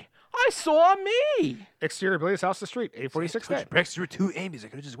 Me! I saw me! Exterior, Billy's house, the street, 8:46 day. Braxton, there were two Amy's. I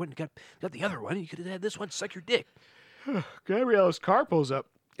could have just went and got the other one. You could have had this one suck your dick. Gabrielle's car pulls up.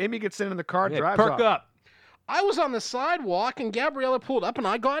 Amy gets in the car, drives park off. up. I was on the sidewalk, and Gabriella pulled up, and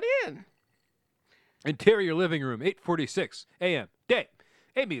I got in. Interior living room, 8:46 a.m. Day.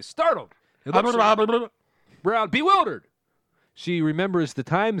 Amy is startled. Brown, bewildered. She remembers the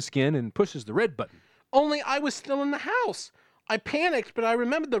Timeskin and pushes the red button. Only I was still in the house. I panicked, but I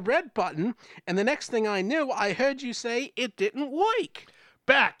remembered the red button, and the next thing I knew, I heard you say it didn't work.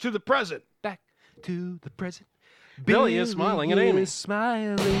 Back to the present. Back to the present. Billy is smiling at Amy.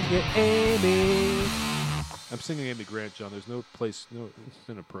 Smiling at Amy. I'm singing Amy Grant, John. There's no place. No, it's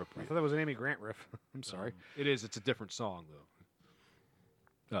I inappropriate. thought that was an Amy Grant riff. I'm sorry. It is. It's a different song,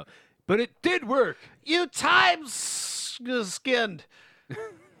 though. But it did work. You time-skinned.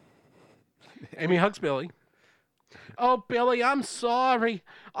 Amy hugs Billy. Oh, Billy, I'm sorry.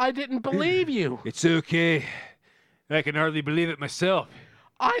 I didn't believe you. It's okay. I can hardly believe it myself.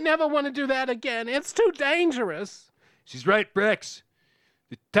 I never want to do that again. It's too dangerous. She's right, Brex.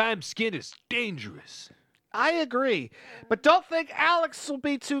 The Timeskin is dangerous. I agree. But don't think Alex will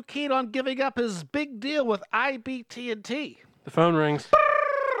be too keen on giving up his big deal with IBT&T. The phone rings.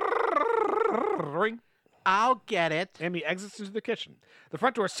 Ring. I'll get it. Amy exits into the kitchen. The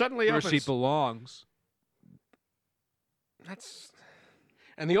front door suddenly Where opens. she belongs. That's...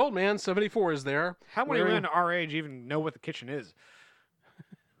 And the old man, 74, is there. How many wearing- women our age even know what the kitchen is?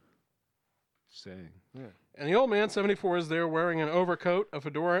 Saying. And the old man, 74, is there wearing an overcoat, a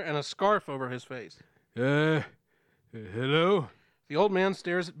fedora, and a scarf over his face. Hello? The old man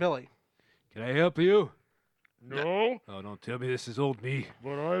stares at Billy. Can I help you? No, Oh, don't tell me this is old me.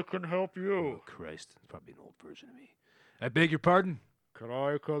 but I can help you. Oh, Christ. It's probably an old version of me. I beg your pardon? Can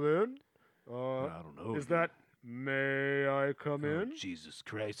I come in? I don't know. Is that may I come Oh, in? Jesus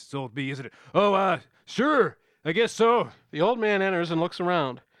Christ. It's old me, isn't it? Oh, sure. I guess so. The old man enters and looks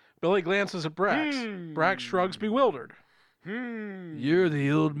around. Billy glances at Brax. Brax shrugs, bewildered. You're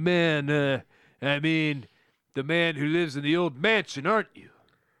the old man. I mean, the man who lives in the old mansion, aren't you?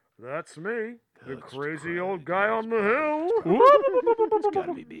 That's me, the it's crazy crying old guy on the hill. It's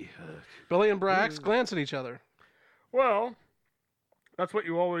gotta be me. Billy and Brax glance at each other. Well, that's what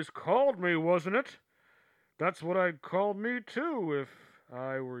you always called me, wasn't it? That's what I'd call me too if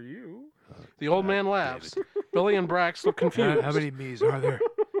I were you. The old man laughs. Billy and Brax look confused. How many me's are there?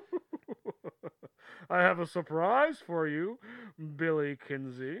 I have a surprise for you, Billy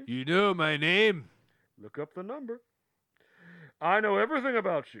Kinsey. You know my name. Look up the number. I know everything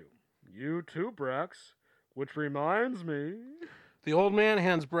about you. You too, Brax. Which reminds me, The old man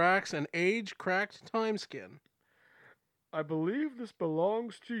hands Brax an age-cracked Timeskin. I believe this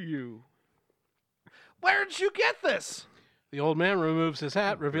belongs to you. Where'd you get this? The old man removes his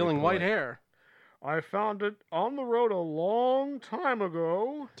hat, revealing white hair. I found it on the road a long time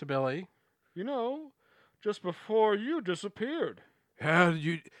ago. To Billy. You know, just before you disappeared. How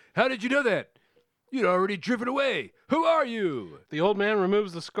did you know that? You'd already driven away. Who are you? The old man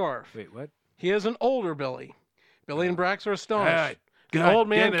removes the scarf. Wait, what? He is an older Billy. Billy and Brax are astonished. The God old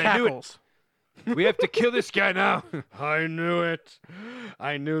man damn it, I knew it. cackles. We have to kill this guy now. I knew it.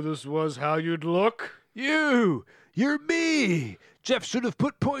 I knew this was how you'd look. You're me. Jeff should have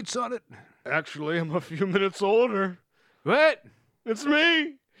put points on it. Actually, I'm a few minutes older. What? It's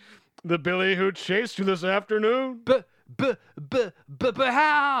me, the Billy who chased you this afternoon. But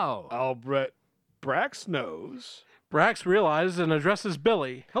how? Albert Brax knows. Brax realizes and addresses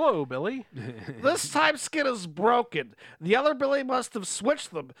Billy. Hello, Billy. This time skin is broken. The other Billy must have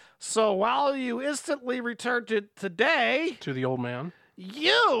switched them. So while you instantly returned to today, To the old man.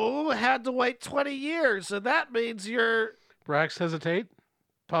 you had to wait 20 years, and that means you're... Brax hesitate,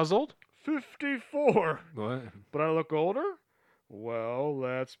 puzzled. 54. What? But I look older? Well,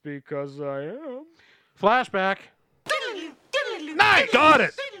 that's because I am. Flashback. Nice! Got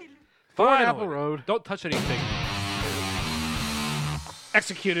it! Apple Road. Don't touch anything.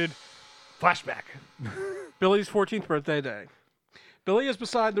 Executed. Flashback. Billy's 14th birthday day. Billy is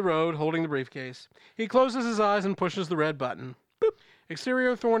beside the road, holding the briefcase. He closes his eyes and pushes the red button. Boop.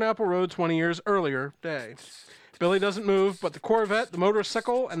 Exterior Thornapple Road 20 years earlier day. Billy doesn't move, but the Corvette, the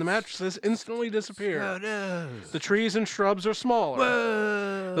motorcycle, and the mattresses instantly disappear. Oh, no. The trees and shrubs are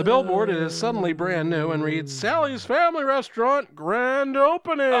smaller. The billboard is suddenly brand new and reads, Sally's Family Restaurant, grand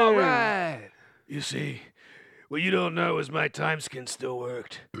opening. All right. You see, what you don't know is my time skin still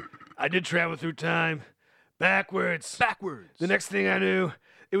worked. I did travel through time. Backwards. The next thing I knew,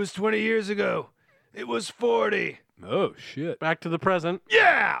 it was 20 years ago. It was 40. Oh, shit. Back to the present.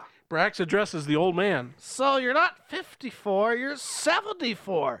 Yeah! Brax addresses the old man. So you're not 54, you're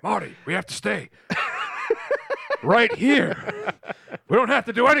 74. Marty, we have to stay. Right here. We don't have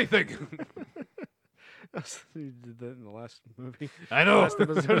to do anything. You did that in the last movie. I know. Last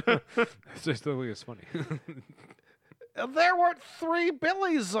episode. It's just the way it's funny. There weren't 3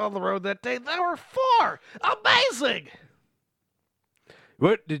 Billys on the road that day. There were 4. Amazing!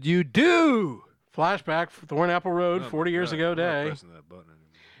 What did you do? Flashback, Thornapple Road, Oh, 40 my years God, ago I'm not day. pressing that button anymore.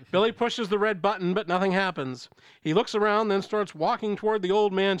 Billy pushes the red button, but nothing happens. He looks around, then starts walking toward the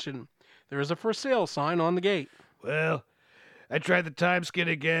old mansion. There is a for sale sign on the gate. Well, I tried the time skin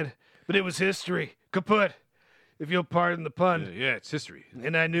again, but it was history. Kaput, if you'll pardon the pun. Yeah, it's history.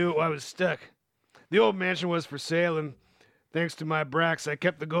 And I knew I was stuck. The old mansion was for sale, and thanks to my Brax, I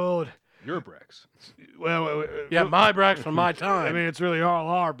kept the gold. Your Brax. Well, Yeah, my Brax from my time. I mean, it's really all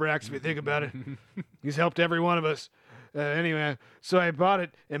our Brax if you think about it. He's helped every one of us. Anyway, so I bought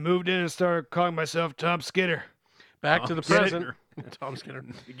it and moved in and started calling myself Tom Skinner. Back to the Get it? present. Tom Skinner.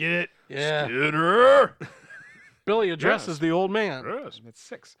 You get it? Yeah. Skinner. Billy addresses the old man. Yes. That's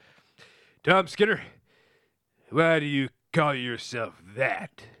 6. Tom Skinner, why do you call yourself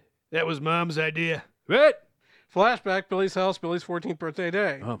that? That was Mom's idea. What? Flashback, Billy's house, Billy's 14th birthday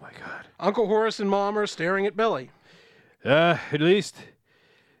day. Oh, my God. Uncle Horace and Mom are staring at Billy. At least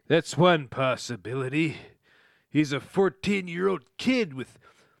that's one possibility. He's a 14-year-old kid with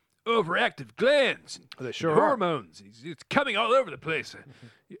overactive glands and They sure are. hormones. It's coming all over the place.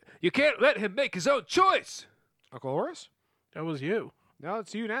 You can't let him make his own choice. Uncle Horace? That was you. No,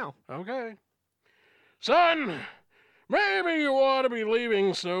 it's you now. Okay. Son, maybe you ought to be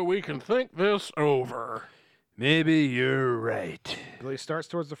leaving so we can think this over. Maybe you're right. Billy starts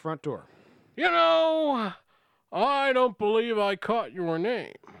towards the front door. You know, I don't believe I caught your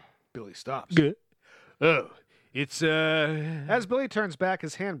name. Billy stops. Oh, it's As Billy turns back,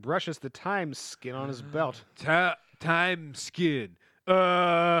 his hand brushes the time skin on his belt. time skin.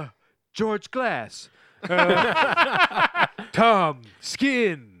 George Glass. Tom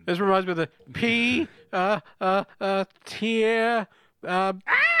Skin. This reminds me of the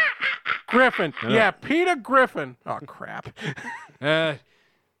Griffin. Yeah, Peter Griffin. Oh, crap.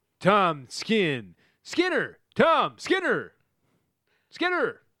 Tom Skin. Skinner. Tom Skinner.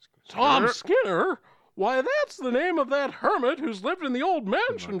 Skinner. Tom Skinner? Why, that's the name of that hermit who's lived in the old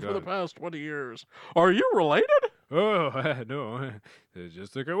mansion for the past 20 years. Are you related? Oh, no. It's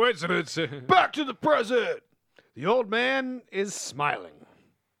just a coincidence. Back to the present. The old man is smiling.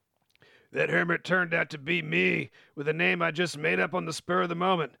 That hermit turned out to be me with a name I just made up on the spur of the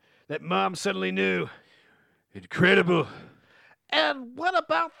moment that Mom suddenly knew. Incredible. And what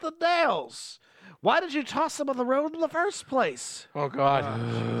about the nails? Why did you toss them on the road in the first place? Oh, God.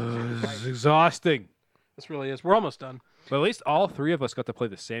 This is exhausting. This really is. We're almost done. But at least all 3 of us got to play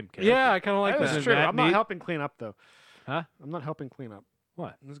the same character. Yeah, I kind of like That's that. true. that I'm not neat? helping clean up, though. Huh? I'm not helping clean up.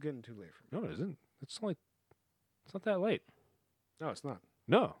 What? It's getting too late for me. No, it isn't. It's not that late. No, it's not.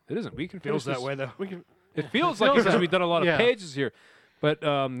 No, it isn't. We can Feels finish that this. way, though. We can, It feels like feels because that- we've done a lot of yeah. pages here. But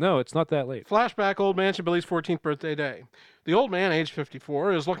no, it's not that late. Flashback, old mansion Billy's 14th birthday day. The old man, age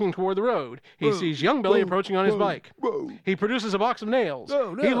 54, is looking toward the road. He sees young Billy approaching on his bike. He produces a box of nails.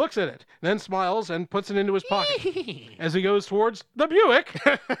 He looks at it, then smiles and puts it into his pocket. As he goes towards the Buick,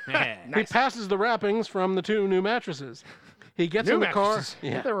 he passes the wrappings from the 2 new mattresses. He gets in the car.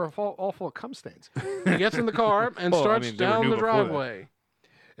 Yeah, they were all full of cum stains. He gets in the car and starts they were down new the before that. driveway.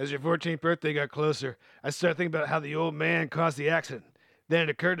 As your 14th birthday got closer, I started thinking about how the old man caused the accident. Then it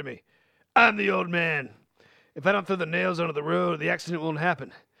occurred to me, I'm the old man. If I don't throw the nails onto the road, the accident won't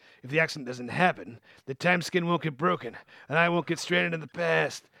happen. If the accident doesn't happen, the time skin won't get broken, and I won't get stranded in the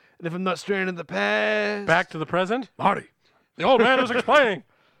past. And if I'm not stranded in the past... Back to the present. Marty. The old man is explaining.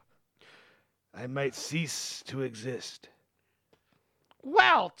 I might cease to exist.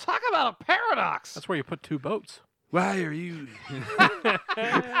 Well, talk about a paradox. That's where you put 2 boats. Why are you?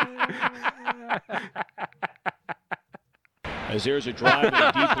 As there's a drive in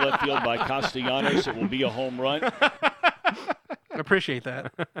a deep left field by Castellanos, it will be a home run. I appreciate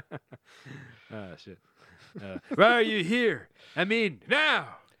that. Shit. Why are you here? I mean,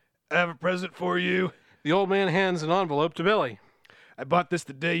 now. I have a present for you. The old man hands an envelope to Billy. I bought this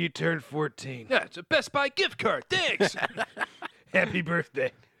the day you turned 14. Yeah, it's a Best Buy gift card. Thanks. Happy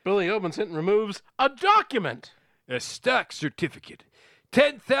birthday. Billy opens it and removes a document. A stock certificate.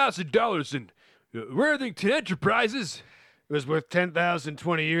 $10,000 in Worthington Enterprises. It was worth $10,000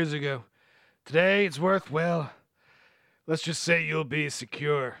 20 years ago. Today, it's worth, well, let's just say you'll be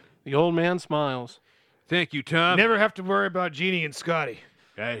secure. The old man smiles. Thank you, Tom. Never have to worry about Jeannie and Scotty.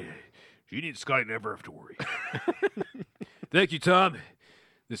 Jeannie and Scotty never have to worry. Thank you, Tom.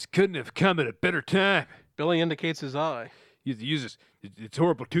 This couldn't have come at a better time. Billy indicates his eye. You use this. It's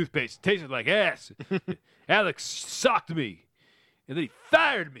horrible toothpaste. It tasted like ass. Alex socked me, and then he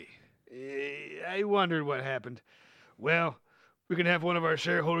fired me. I wondered what happened. Well, we can have one of our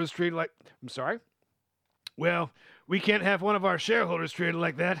shareholders treated like... I'm sorry? Well, we can't have one of our shareholders treated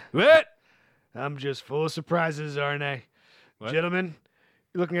like that. What? I'm just full of surprises, aren't I? What? Gentlemen,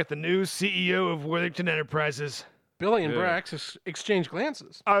 you're looking at the new CEO of Worthington Enterprises. Billy and Brax exchange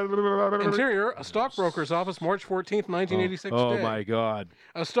glances. Interior, a stockbroker's office, March 14th, 1986 Oh day. my God.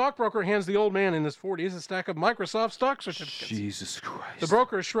 A stockbroker hands the old man in his 40s a stack of Microsoft stock certificates. Jesus Christ. The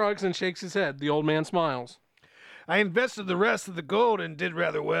broker shrugs and shakes his head. The old man smiles. I invested the rest of the gold and did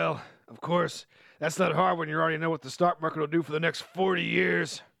rather well. Of course, that's not hard when you already know what the stock market will do for the next 40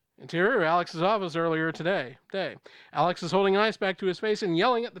 years. Interior, Alex's office earlier today. Alex is holding ice back to his face and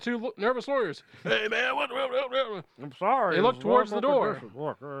yelling at the 2 nervous lawyers. Hey, man, what? I'm sorry. They look towards the door.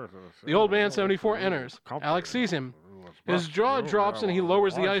 The old man, 74, enters. Alex sees him. His jaw drops and he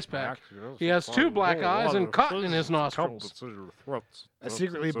lowers the ice pack. He has 2 black eyes and cotton in his nostrils. I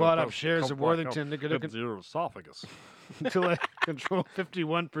secretly bought up shares of Worthington until I control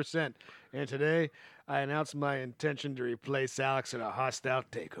 51%. And today, I announced my intention to replace Alex in a hostile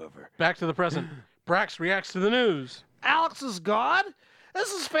takeover. Back to the present. Brax reacts to the news. Alex is gone?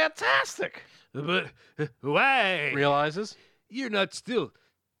 This is fantastic. But why? Realizes. You're not still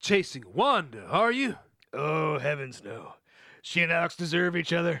chasing Wanda, are you? Oh, heavens no. She and Alex deserve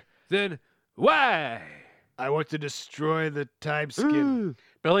each other. Then why? I want to destroy the time skin.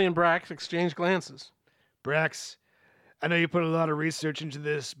 Billy and Brax exchange glances. Brax, I know you put a lot of research into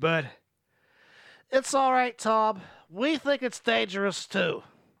this, but... It's all right, Tom. We think it's dangerous, too.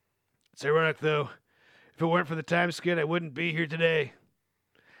 It's ironic, though. If it weren't for the time skin, I wouldn't be here today.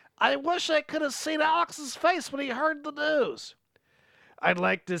 I wish I could have seen Alex's face when he heard the news. I'd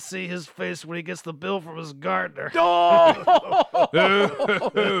like to see his face when he gets the bill from his gardener. The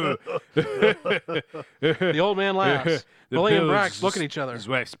old man laughs. Billy and Brax look at each other. His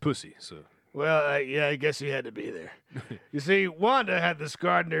wife's pussy, so... Well, yeah, I guess you had to be there. You see, Wanda had this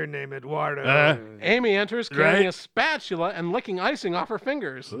gardener named Eduardo. Amy enters carrying a spatula and licking icing off her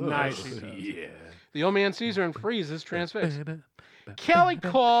fingers. Nice. Yeah. The old man sees her and freezes, transfixed. Kelly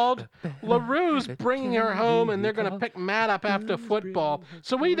called. LaRue's bringing her home, and they're going to pick Matt up after football.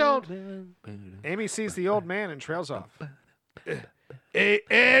 So we don't... Amy sees the old man and trails off. Hey,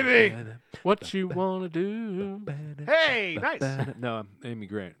 Amy! What you want to do? Hey, nice. No, I'm Amy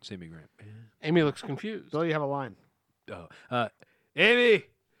Grant. It's Amy Grant. Amy looks confused. Bill, you have a line. Amy,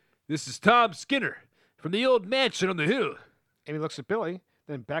 this is Tom Skinner from the old mansion on the hill. Amy looks at Billy,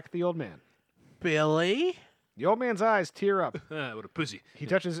 then back at the old man. Billy? The old man's eyes tear up. What a pussy. He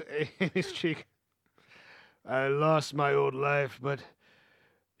touches Amy's cheek. I lost my old life, but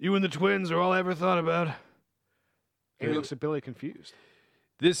you and the twins are all I ever thought about. Amy looks at Billy confused.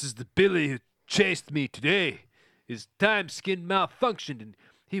 This is the Billy who chased me today. His time skin malfunctioned and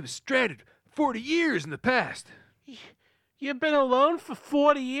he was stranded 40 years in the past. You've been alone for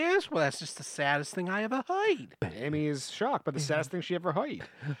 40 years? Well, that's just the saddest thing I ever heard. Amy is shocked by the saddest thing she ever heard.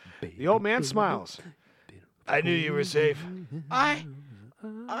 The old man smiles. I knew you were safe. I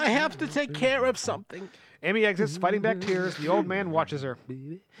have to take care of something. Amy exits, fighting back tears. The old man watches her.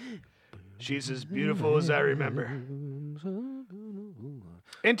 She's as beautiful as I remember.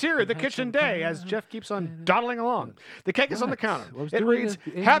 Interior, the kitchen day, as Jeff keeps on dawdling along. The cake is on the counter. It reads,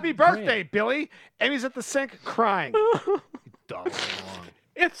 "Happy birthday, Billy." Amy's at the sink crying. Dawdling along.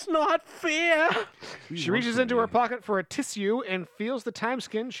 It's not fair. She reaches into her pocket for a tissue and feels the time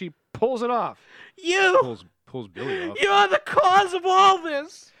skin. She pulls it off. You! Pulls Billy off. You're the cause of all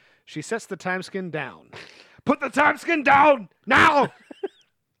this. She sets the time skin down. Put the time skin down now.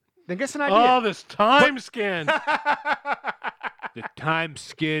 Then gets an idea. Oh, this time skin. The time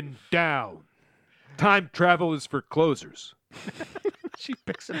skin down. Time travel is for closers. She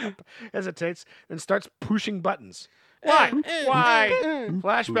picks it up, hesitates, and starts pushing buttons. Why? Why?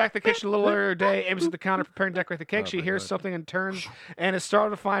 Flashback the kitchen a little earlier day. Amy's at the counter preparing to decorate the cake. She hears something and turns and is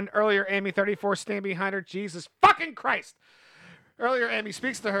startled to find earlier Amy 34 standing behind her. Jesus fucking Christ! Earlier Amy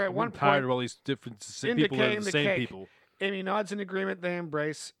speaks to her at one Tired point, of all these different people are the same cake. people. Amy nods in agreement. They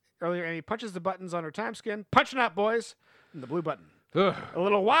embrace. Earlier Amy punches the buttons on her time skin. Punching out, boys! And the blue button. Ugh. A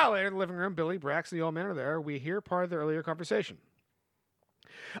little while later, in the living room, Billy, Brax, and the old man are there. We hear part of their earlier conversation.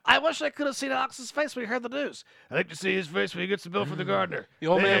 I wish I could have seen Alex's face when he heard the news. I'd like to see his face when he gets the bill from the gardener. The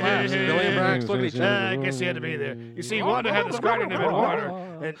old man laughs. Billy and Brax look at each other. I guess he had to be there. You see, Wanda had discarded him in water,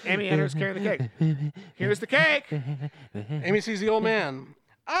 and Amy enters carrying the cake. Here's the cake. Amy sees the old man.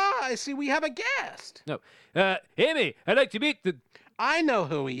 Ah, I see we have a guest. No. Amy, I'd like to meet the... I know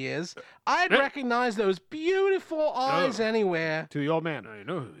who he is. I'd recognize those beautiful eyes anywhere. To the old man. I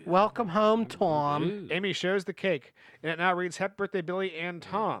know. Welcome home, Tom. Amy shows the cake, and it now reads, "Happy birthday, Billy and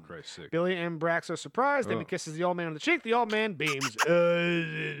Tom." Christ's sake. Billy and Brax are surprised. Amy kisses the old man on the cheek. The old man beams.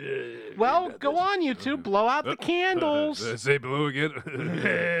 Well, go on, you two. Blow out the candles. Say blue again.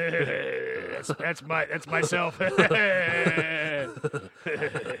 that's myself.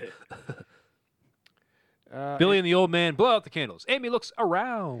 Billy and the old man blow out the candles. Amy looks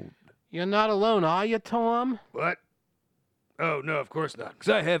around. You're not alone, are you, Tom? What? Oh, no, of course not. Because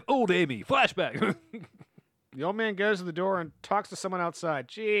I have old Amy. Flashback. The old man goes to the door and talks to someone outside.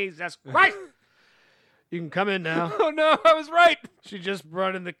 Jesus Christ! You can come in now. Oh, no, I was right. She just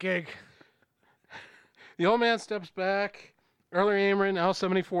brought in the cake. The old man steps back. Earlier Amy, now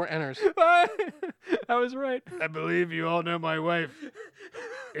 74, enters. I was right. I believe you all know my wife,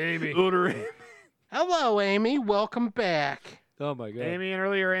 Amy. Older Amy. Hello, Amy. Welcome back. Oh, my God. Amy and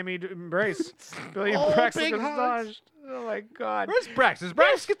earlier Amy embrace. Billy and Oh, Brax big look hugs. astonished. Oh, my God. Where's Brax? Does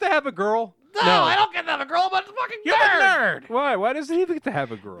Brax get to have a girl? No, I don't get to have a girl, but it's a fucking You're nerd. a nerd. Why? Why doesn't he even get to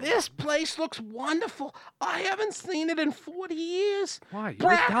have a girl? This place looks wonderful. I haven't seen it in 40 years. Why? You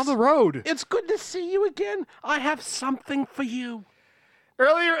live Brax, down the road. It's good to see you again. I have something for you.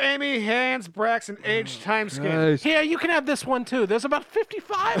 Earlier Amy hands Brax an aged time skin. Here, you can have this one too. There's about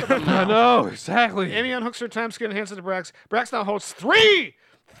 55 of them now. I know, exactly. Amy unhooks her time skin and hands it to Brax. Brax now holds three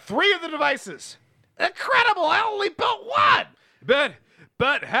of the devices. Incredible! I only built one.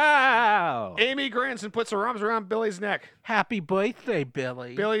 But how? Amy grins and puts her arms around Billy's neck. Happy birthday,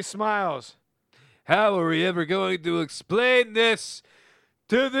 Billy. Billy smiles. How are we ever going to explain this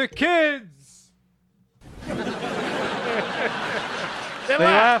to the kids? They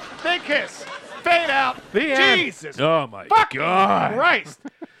laugh. They kiss. Fade out. Jesus. Oh my fucking God. Christ.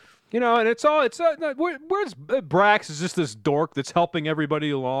 You know, and it's where's Brax is just this dork that's helping everybody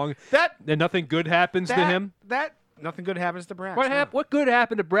along, and nothing good happens to him. Nothing good happens to Brax. What good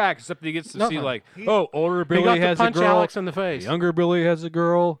happened to Brax except he gets to see like, older He Billy got has to a punch girl, Alex in the face. younger Billy has a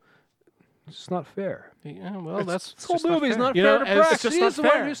girl. It's not fair. Yeah, well, This whole movie is not You fair know, to it's Brax. just He's not the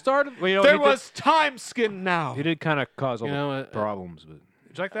one fair. who started. Well, you know, There he did- was time skin now. He did kind of cause all You know, the problems, but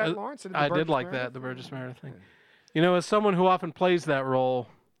Did you like that, Lawrence? I did like that, the Burgess Meredith thing. You know, as someone who often plays that role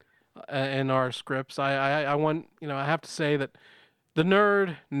in our scripts, I want, you know, I have to say that the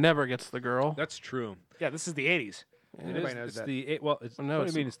nerd never gets the girl. that's true. Yeah, this is the 80s. Everybody knows It's that. it's no, what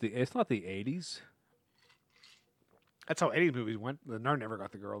it's- do you mean? It's not the 80s. That's how 80s movies went. The nerd never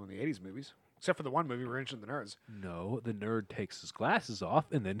got the girl in the 80s movies. Except for the one movie where we're interested in the nerds. No, the nerd takes his glasses off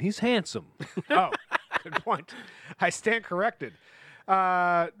and then he's handsome. Oh, good point. I stand corrected.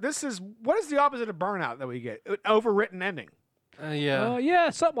 What is the opposite of burnout that we get? An overwritten ending. Yeah. Yeah,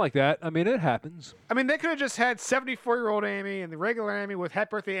 something like that. I mean, it happens. I mean, they could have just had 74-year-old Amy and the regular Amy with Happy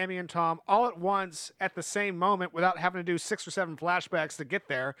Birthday Amy and Tom all at once at the same moment without having to do 6 or 7 flashbacks to get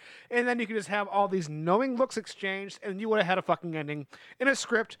there. And then you could just have all these knowing looks exchanged and you would have had a fucking ending in a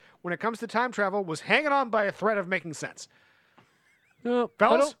script when it comes to time travel was hanging on by a thread of making sense. No, I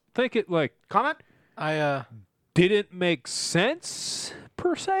Fellas? don't think it like Comment? I didn't make sense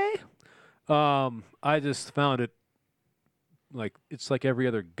per se. I just found it like it's like every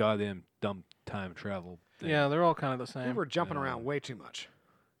other goddamn dumb time travel thing. yeah, they're all kind of the We same. were jumping around way too much.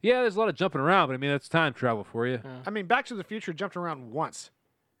 Yeah, there's a lot of jumping around, but I mean that's time travel for you. Yeah. I mean, Back to the Future jumped around once.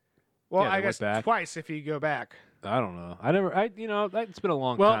 Well, Yeah, they I went guess back. twice if you go back. I don't know. It's been a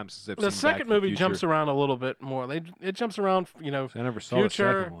long Well, time since I've the seen second Back to the movie Future. jumps around a little bit more. It jumps around, I never saw the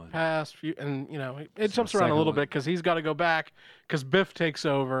future, second one. past, and it So jumps the around a second little one- bit because he's got to go back because Biff takes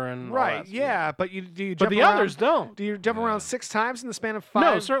over and all Right, that. yeah, but do you But jump the around, others don't. Do you jump Yeah. around 6 times in the span of 5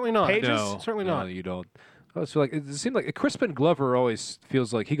 No, certainly not. pages? No, Certainly no, not. you don't. I feel like it seemed like Crispin Glover always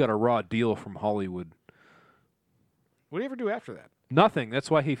feels like he got a raw deal from Hollywood. What do you ever do after that? Nothing.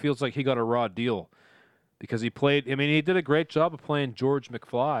 That's why he feels like he got a raw deal because he played. I mean, he did a great job of playing George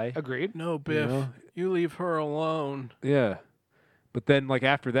McFly. Agreed. No, Biff, know? you leave her alone. Yeah, but then like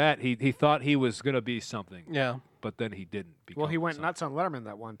after that, he thought he was gonna be something, Yeah, but then he didn't. Well, he become went something. nuts on Letterman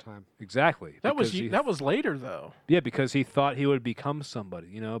that one time. Exactly. that was because he- later though. Yeah, because he thought he would become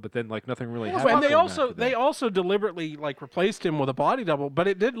somebody, but then like nothing really happened. And to him after they that. also deliberately like replaced him with a body double, but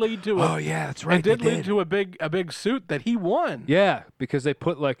it did lead to a, yeah, that's it did lead to a big suit that he won. Yeah, because they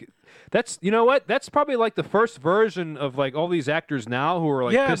put like that's what that's probably like the first version of like all these actors now who are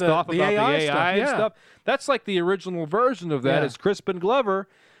like Yeah, pissed the- off the about AI the stuff, AI and yeah. stuff. That's like the original version of that Yeah. is Crispin Glover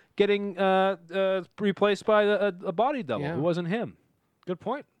getting replaced by a body double Yeah. who wasn't him. Good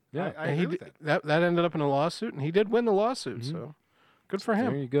point. Yeah. I And agree with that. that ended up in a lawsuit, and he did win the lawsuit. So good for There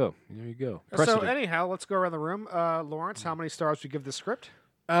him. you go. There you go. So Precedent. anyhow, let's go around the room. Lawrence, how many stars would you give the script?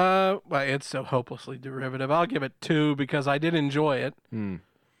 Well, it's so hopelessly derivative. I'll give it 2 because I did enjoy it.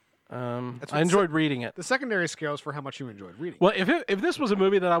 That's I what enjoyed reading it. The secondary scale is for how much you enjoyed reading. Well, if this was a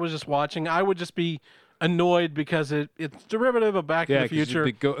movie that I was just watching, I would just be annoyed because it's derivative of Back to the 'cause you'd Future.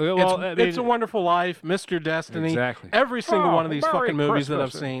 be well, I mean, It's a Wonderful Life, Mr. Destiny. Exactly. Every single one of these Merry fucking movies that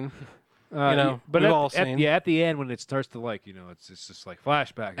I've Christmas. seen. but we've all seen. at the end when it starts to like it's just like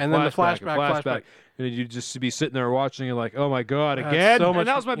flashback And then the flashback. and then you just be sitting there watching it like, oh my god, That's again. so And much-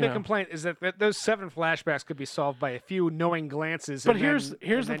 that was my you big know. complaint: is that those 7 flashbacks could be solved by a few knowing glances. But and here's then,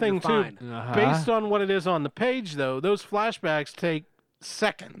 the and thing then too. you're fine. Uh-huh. Based on what it is on the page, though, those flashbacks take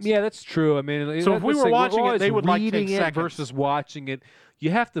seconds. Yeah, that's true. I mean, So if we were watching it, they would like reading take it seconds. versus watching it. You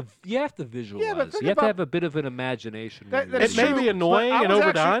have to visualize. think You have to about- have a bit of an imagination. when you're That's It may reading be true, annoying but I and was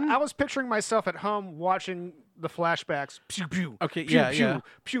overdone. I was picturing myself at home watching the flashbacks. Pew pew. Okay, pew, yeah, pew, yeah.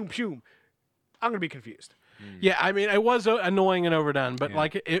 Pew pew. I'm gonna be confused. Yeah, I mean, it was annoying and overdone, but Yeah.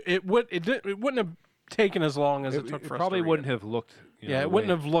 like it wouldn't have taken as long as it, took for us probably to read wouldn't it. have looked. Yeah, it wouldn't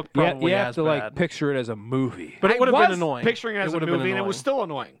have looked You probably have as to bad. like picture it as a movie. But it would have I been was annoying. Picturing it as a would have been movie, and it was annoying. still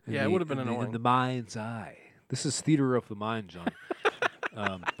annoying. Yeah, it would have been annoying. In the mind's eye. This is theater of the mind, John.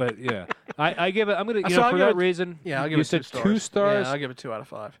 But yeah, I give it. I'm gonna. So I'll for give that it- reason. Yeah, I'll give you it said 2 stars. Yeah, I'll I'm give it 2 out of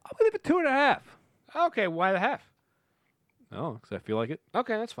 5. gonna give it 2.5. Okay, why the half? Oh, because I feel like it.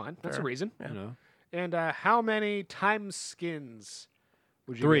 Okay, that's fine. That's a Fair. reason. You know, And how many time skins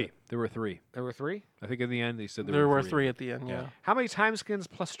would you 3. give it? There were 3. There were 3. I think in the end they said There were 3 at the end. Yeah, How many time skins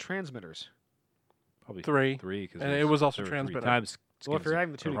plus transmitters? Probably 3. 3. Cause And it was also there were 3 transmitter. times. Well, if you're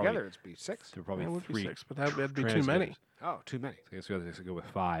adding the 2 there were together, it'd be 6. There were probably It would be 3. 6, but that'd be too many. transmitters. Oh, too many. I guess we have to go with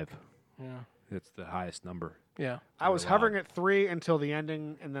 5. Yeah, It's the highest number. yeah. I was Wow. hovering at 3 until the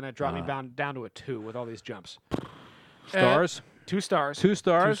ending, and then it dropped me Uh-huh. down to a 2 with all these jumps. Stars. 2 stars. 2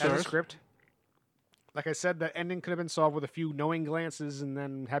 stars. As a script. Like I said, that ending could have been solved with a few knowing glances, and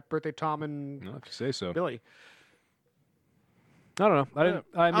then Happy Birthday Tom and No, if you say so. Billy. I don't know. I didn't.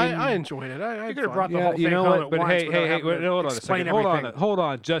 I mean, I enjoyed it. I You had could have fun. brought the yeah, whole you thing know home what? at But once hey, without hey, having to hold on a explain second. everything. Hold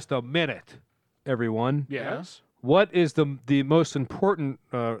on just a minute, everyone. Yes. What is the most important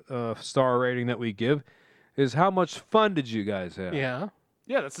star rating that we give? Is how much fun did you guys have? Yeah.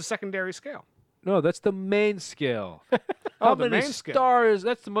 Yeah, that's the secondary scale. No, that's the main scale. Oh, How the many main scale. stars?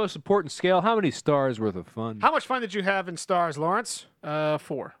 That's the most important scale. How many stars worth of fun? How much fun did you have in stars, Lawrence? 4.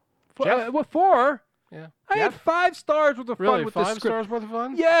 Jeff? What 4? Yeah. I had 5 stars worth of fun Really, with 5 the script. stars worth of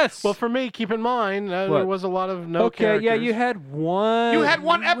fun? Yes. Well, for me, keep in mind there What? was a lot of no okay, characters. yeah, you had one. You had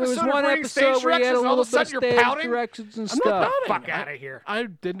one there was episode of one reading episode stage where you had directions, and all of a little bit sudden you're stage pouting? directions and I'm stuff. not pouting. Fuck out of here. I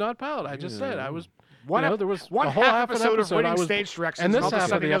did not pout. I just said I was. One, there was one a whole half half an episode of I reading was, stage directions, and this all of a half of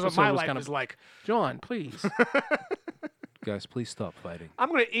sudden the he knows what episode my was life kind is of like. John, please. Guys, please stop fighting. I'm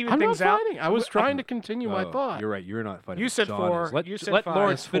going to even I'm not things out. fighting. I was trying to continue my thought. You're right. You're not fighting. You said John 4. is. Let, You said let 5.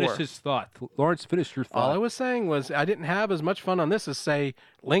 Lawrence It's finish 4. his thought. Lawrence, finish your thought. All I was saying was I didn't have as much fun on this as say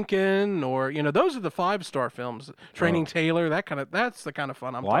Lincoln or those are the 5-star films. Training Taylor, that's the kind of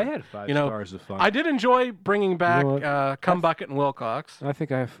fun I'm. Well, I talking. had 5 You know, stars of fun. I did enjoy bringing back You know Cumbucket and Wilcox. I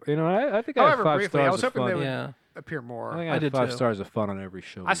think I have. I think However, I have 5 briefly, I stars was of hoping they fun. would Yeah. appear more. I think I I had did 5 too. stars of fun on every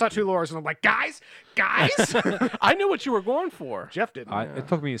show. I saw 2 lures and I'm like, guys. I knew what you were going for. Jeff didn't. It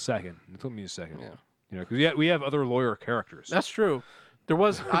took me a second. Yeah. Because we have other lawyer characters. That's true. There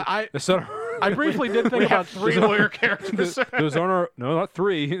was I So- I briefly did think we about have 3 lawyer characters. those aren't our. No, not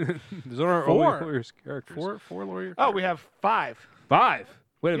 3. Those aren't our only 4. lawyers characters. four lawyer. Oh, we have 5. 5.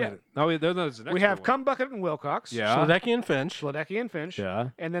 Wait a Yeah. minute. No, there's an We extra have one. Cumbucket and Wilcox. Yeah. Sledecki and Finch. Sledecki and Finch. Yeah.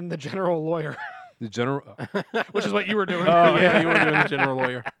 And then the general lawyer, The general. which is what you were doing. Oh yeah, you were doing the general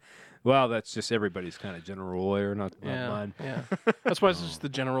lawyer. Well, that's just everybody's kind of general lawyer, not Yeah, mine. yeah. That's why it's just the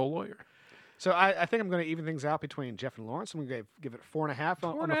general lawyer. So I think I'm going to even things out between Jeff and Lawrence. I'm going to give it 4.5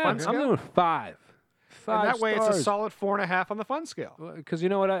 on the fun I'm scale. doing 5. 5 And that way it's a stars. solid 4.5 on the fun scale. Because you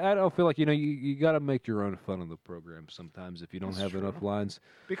know what, I don't feel like you got to make your own fun of the program sometimes if you don't have enough lines.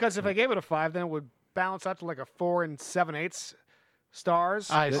 Because if I gave it a 5, then it would balance out to like a 4 7/8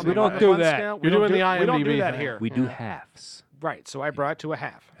 stars. I on see. the- We on don't the do fun that. scale. We You're don't doing do- the We don't do IMDb that thing. here. We do halves. Right. So I brought it to a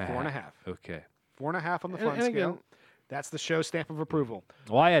half. 4.5. Okay. 4.5 on the And- fun and scale. again- That's the show stamp of approval.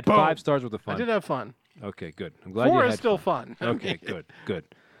 Well, I had Boom. 5 stars with the fun. I did have fun. Okay, good. I'm glad 4 you is had still fun. fun. Okay, good.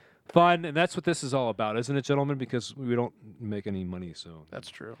 Fun, and that's what this is all about, isn't it, gentlemen? Because we don't make any money, so That's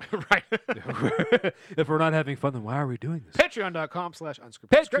true. Right. if we're not having fun, then why are we doing this? Patreon.com/unscripted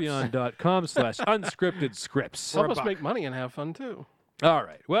scripts. Patreon.com/unscripted scripts. Help a us buck. make money and have fun too. All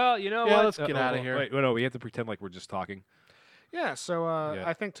right. Well, you know Yeah, what? let's get outta here. Wait, no, we have to pretend like we're just talking. Yeah. So Yeah.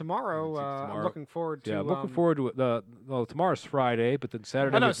 I think tomorrow, I'm tomorrow. looking forward to. Yeah, I'm looking forward to it. Well, tomorrow's Friday, but then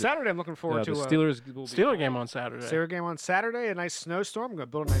Saturday. Oh, no, was the- Saturday I'm looking forward the to. Steelers. Will be Steeler game on Saturday. Steeler game on Saturday. A nice snowstorm. I'm going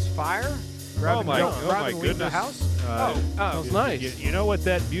to build a nice fire. Oh my Leave the goodness. house. That was nice. You know what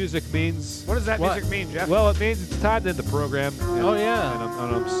that music means? What does that What? music mean, Jeff? Well, it means it's time to end the program. And, Oh, yeah.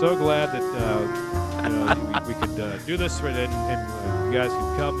 and I'm so glad that we could do this, and you guys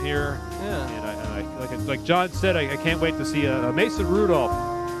can come here. Yeah. And like John said, I can't wait to see Mason Rudolph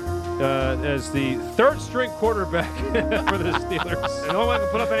as the third string quarterback for the Steelers. no one can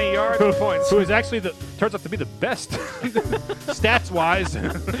put up any yards or points. Who is actually turns out to be the best stats wise.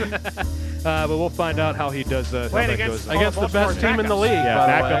 But we'll find out how he does. How Playing that against goes. Against the best team in the league, Yeah, by the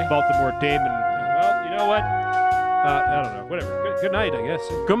back way. up Baltimore team. And well, you know what? I don't know. Whatever. Good night, I guess.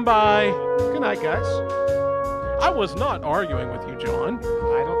 Goodbye. Good night, guys. I was not arguing with you, John.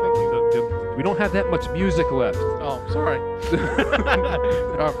 I don't think you. We don't have that much music left. Oh, sorry.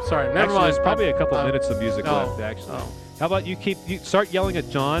 Oh, sorry. Never Actually, mind. there's probably a couple Oh. minutes of music Oh. left. Actually, Oh. how about you start yelling at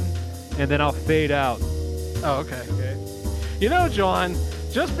John, and then I'll fade out. Oh, okay. You know, John,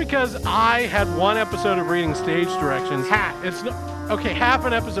 just because I had one episode of reading stage directions, it's not okay, half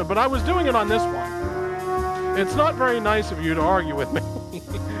an episode, but I was doing it on this one. It's not very nice of you to argue with me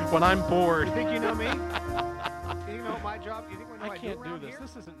when I'm bored. You think you know me? You know my job? You think we know I what can't do do around this. here?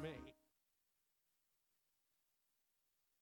 This isn't me.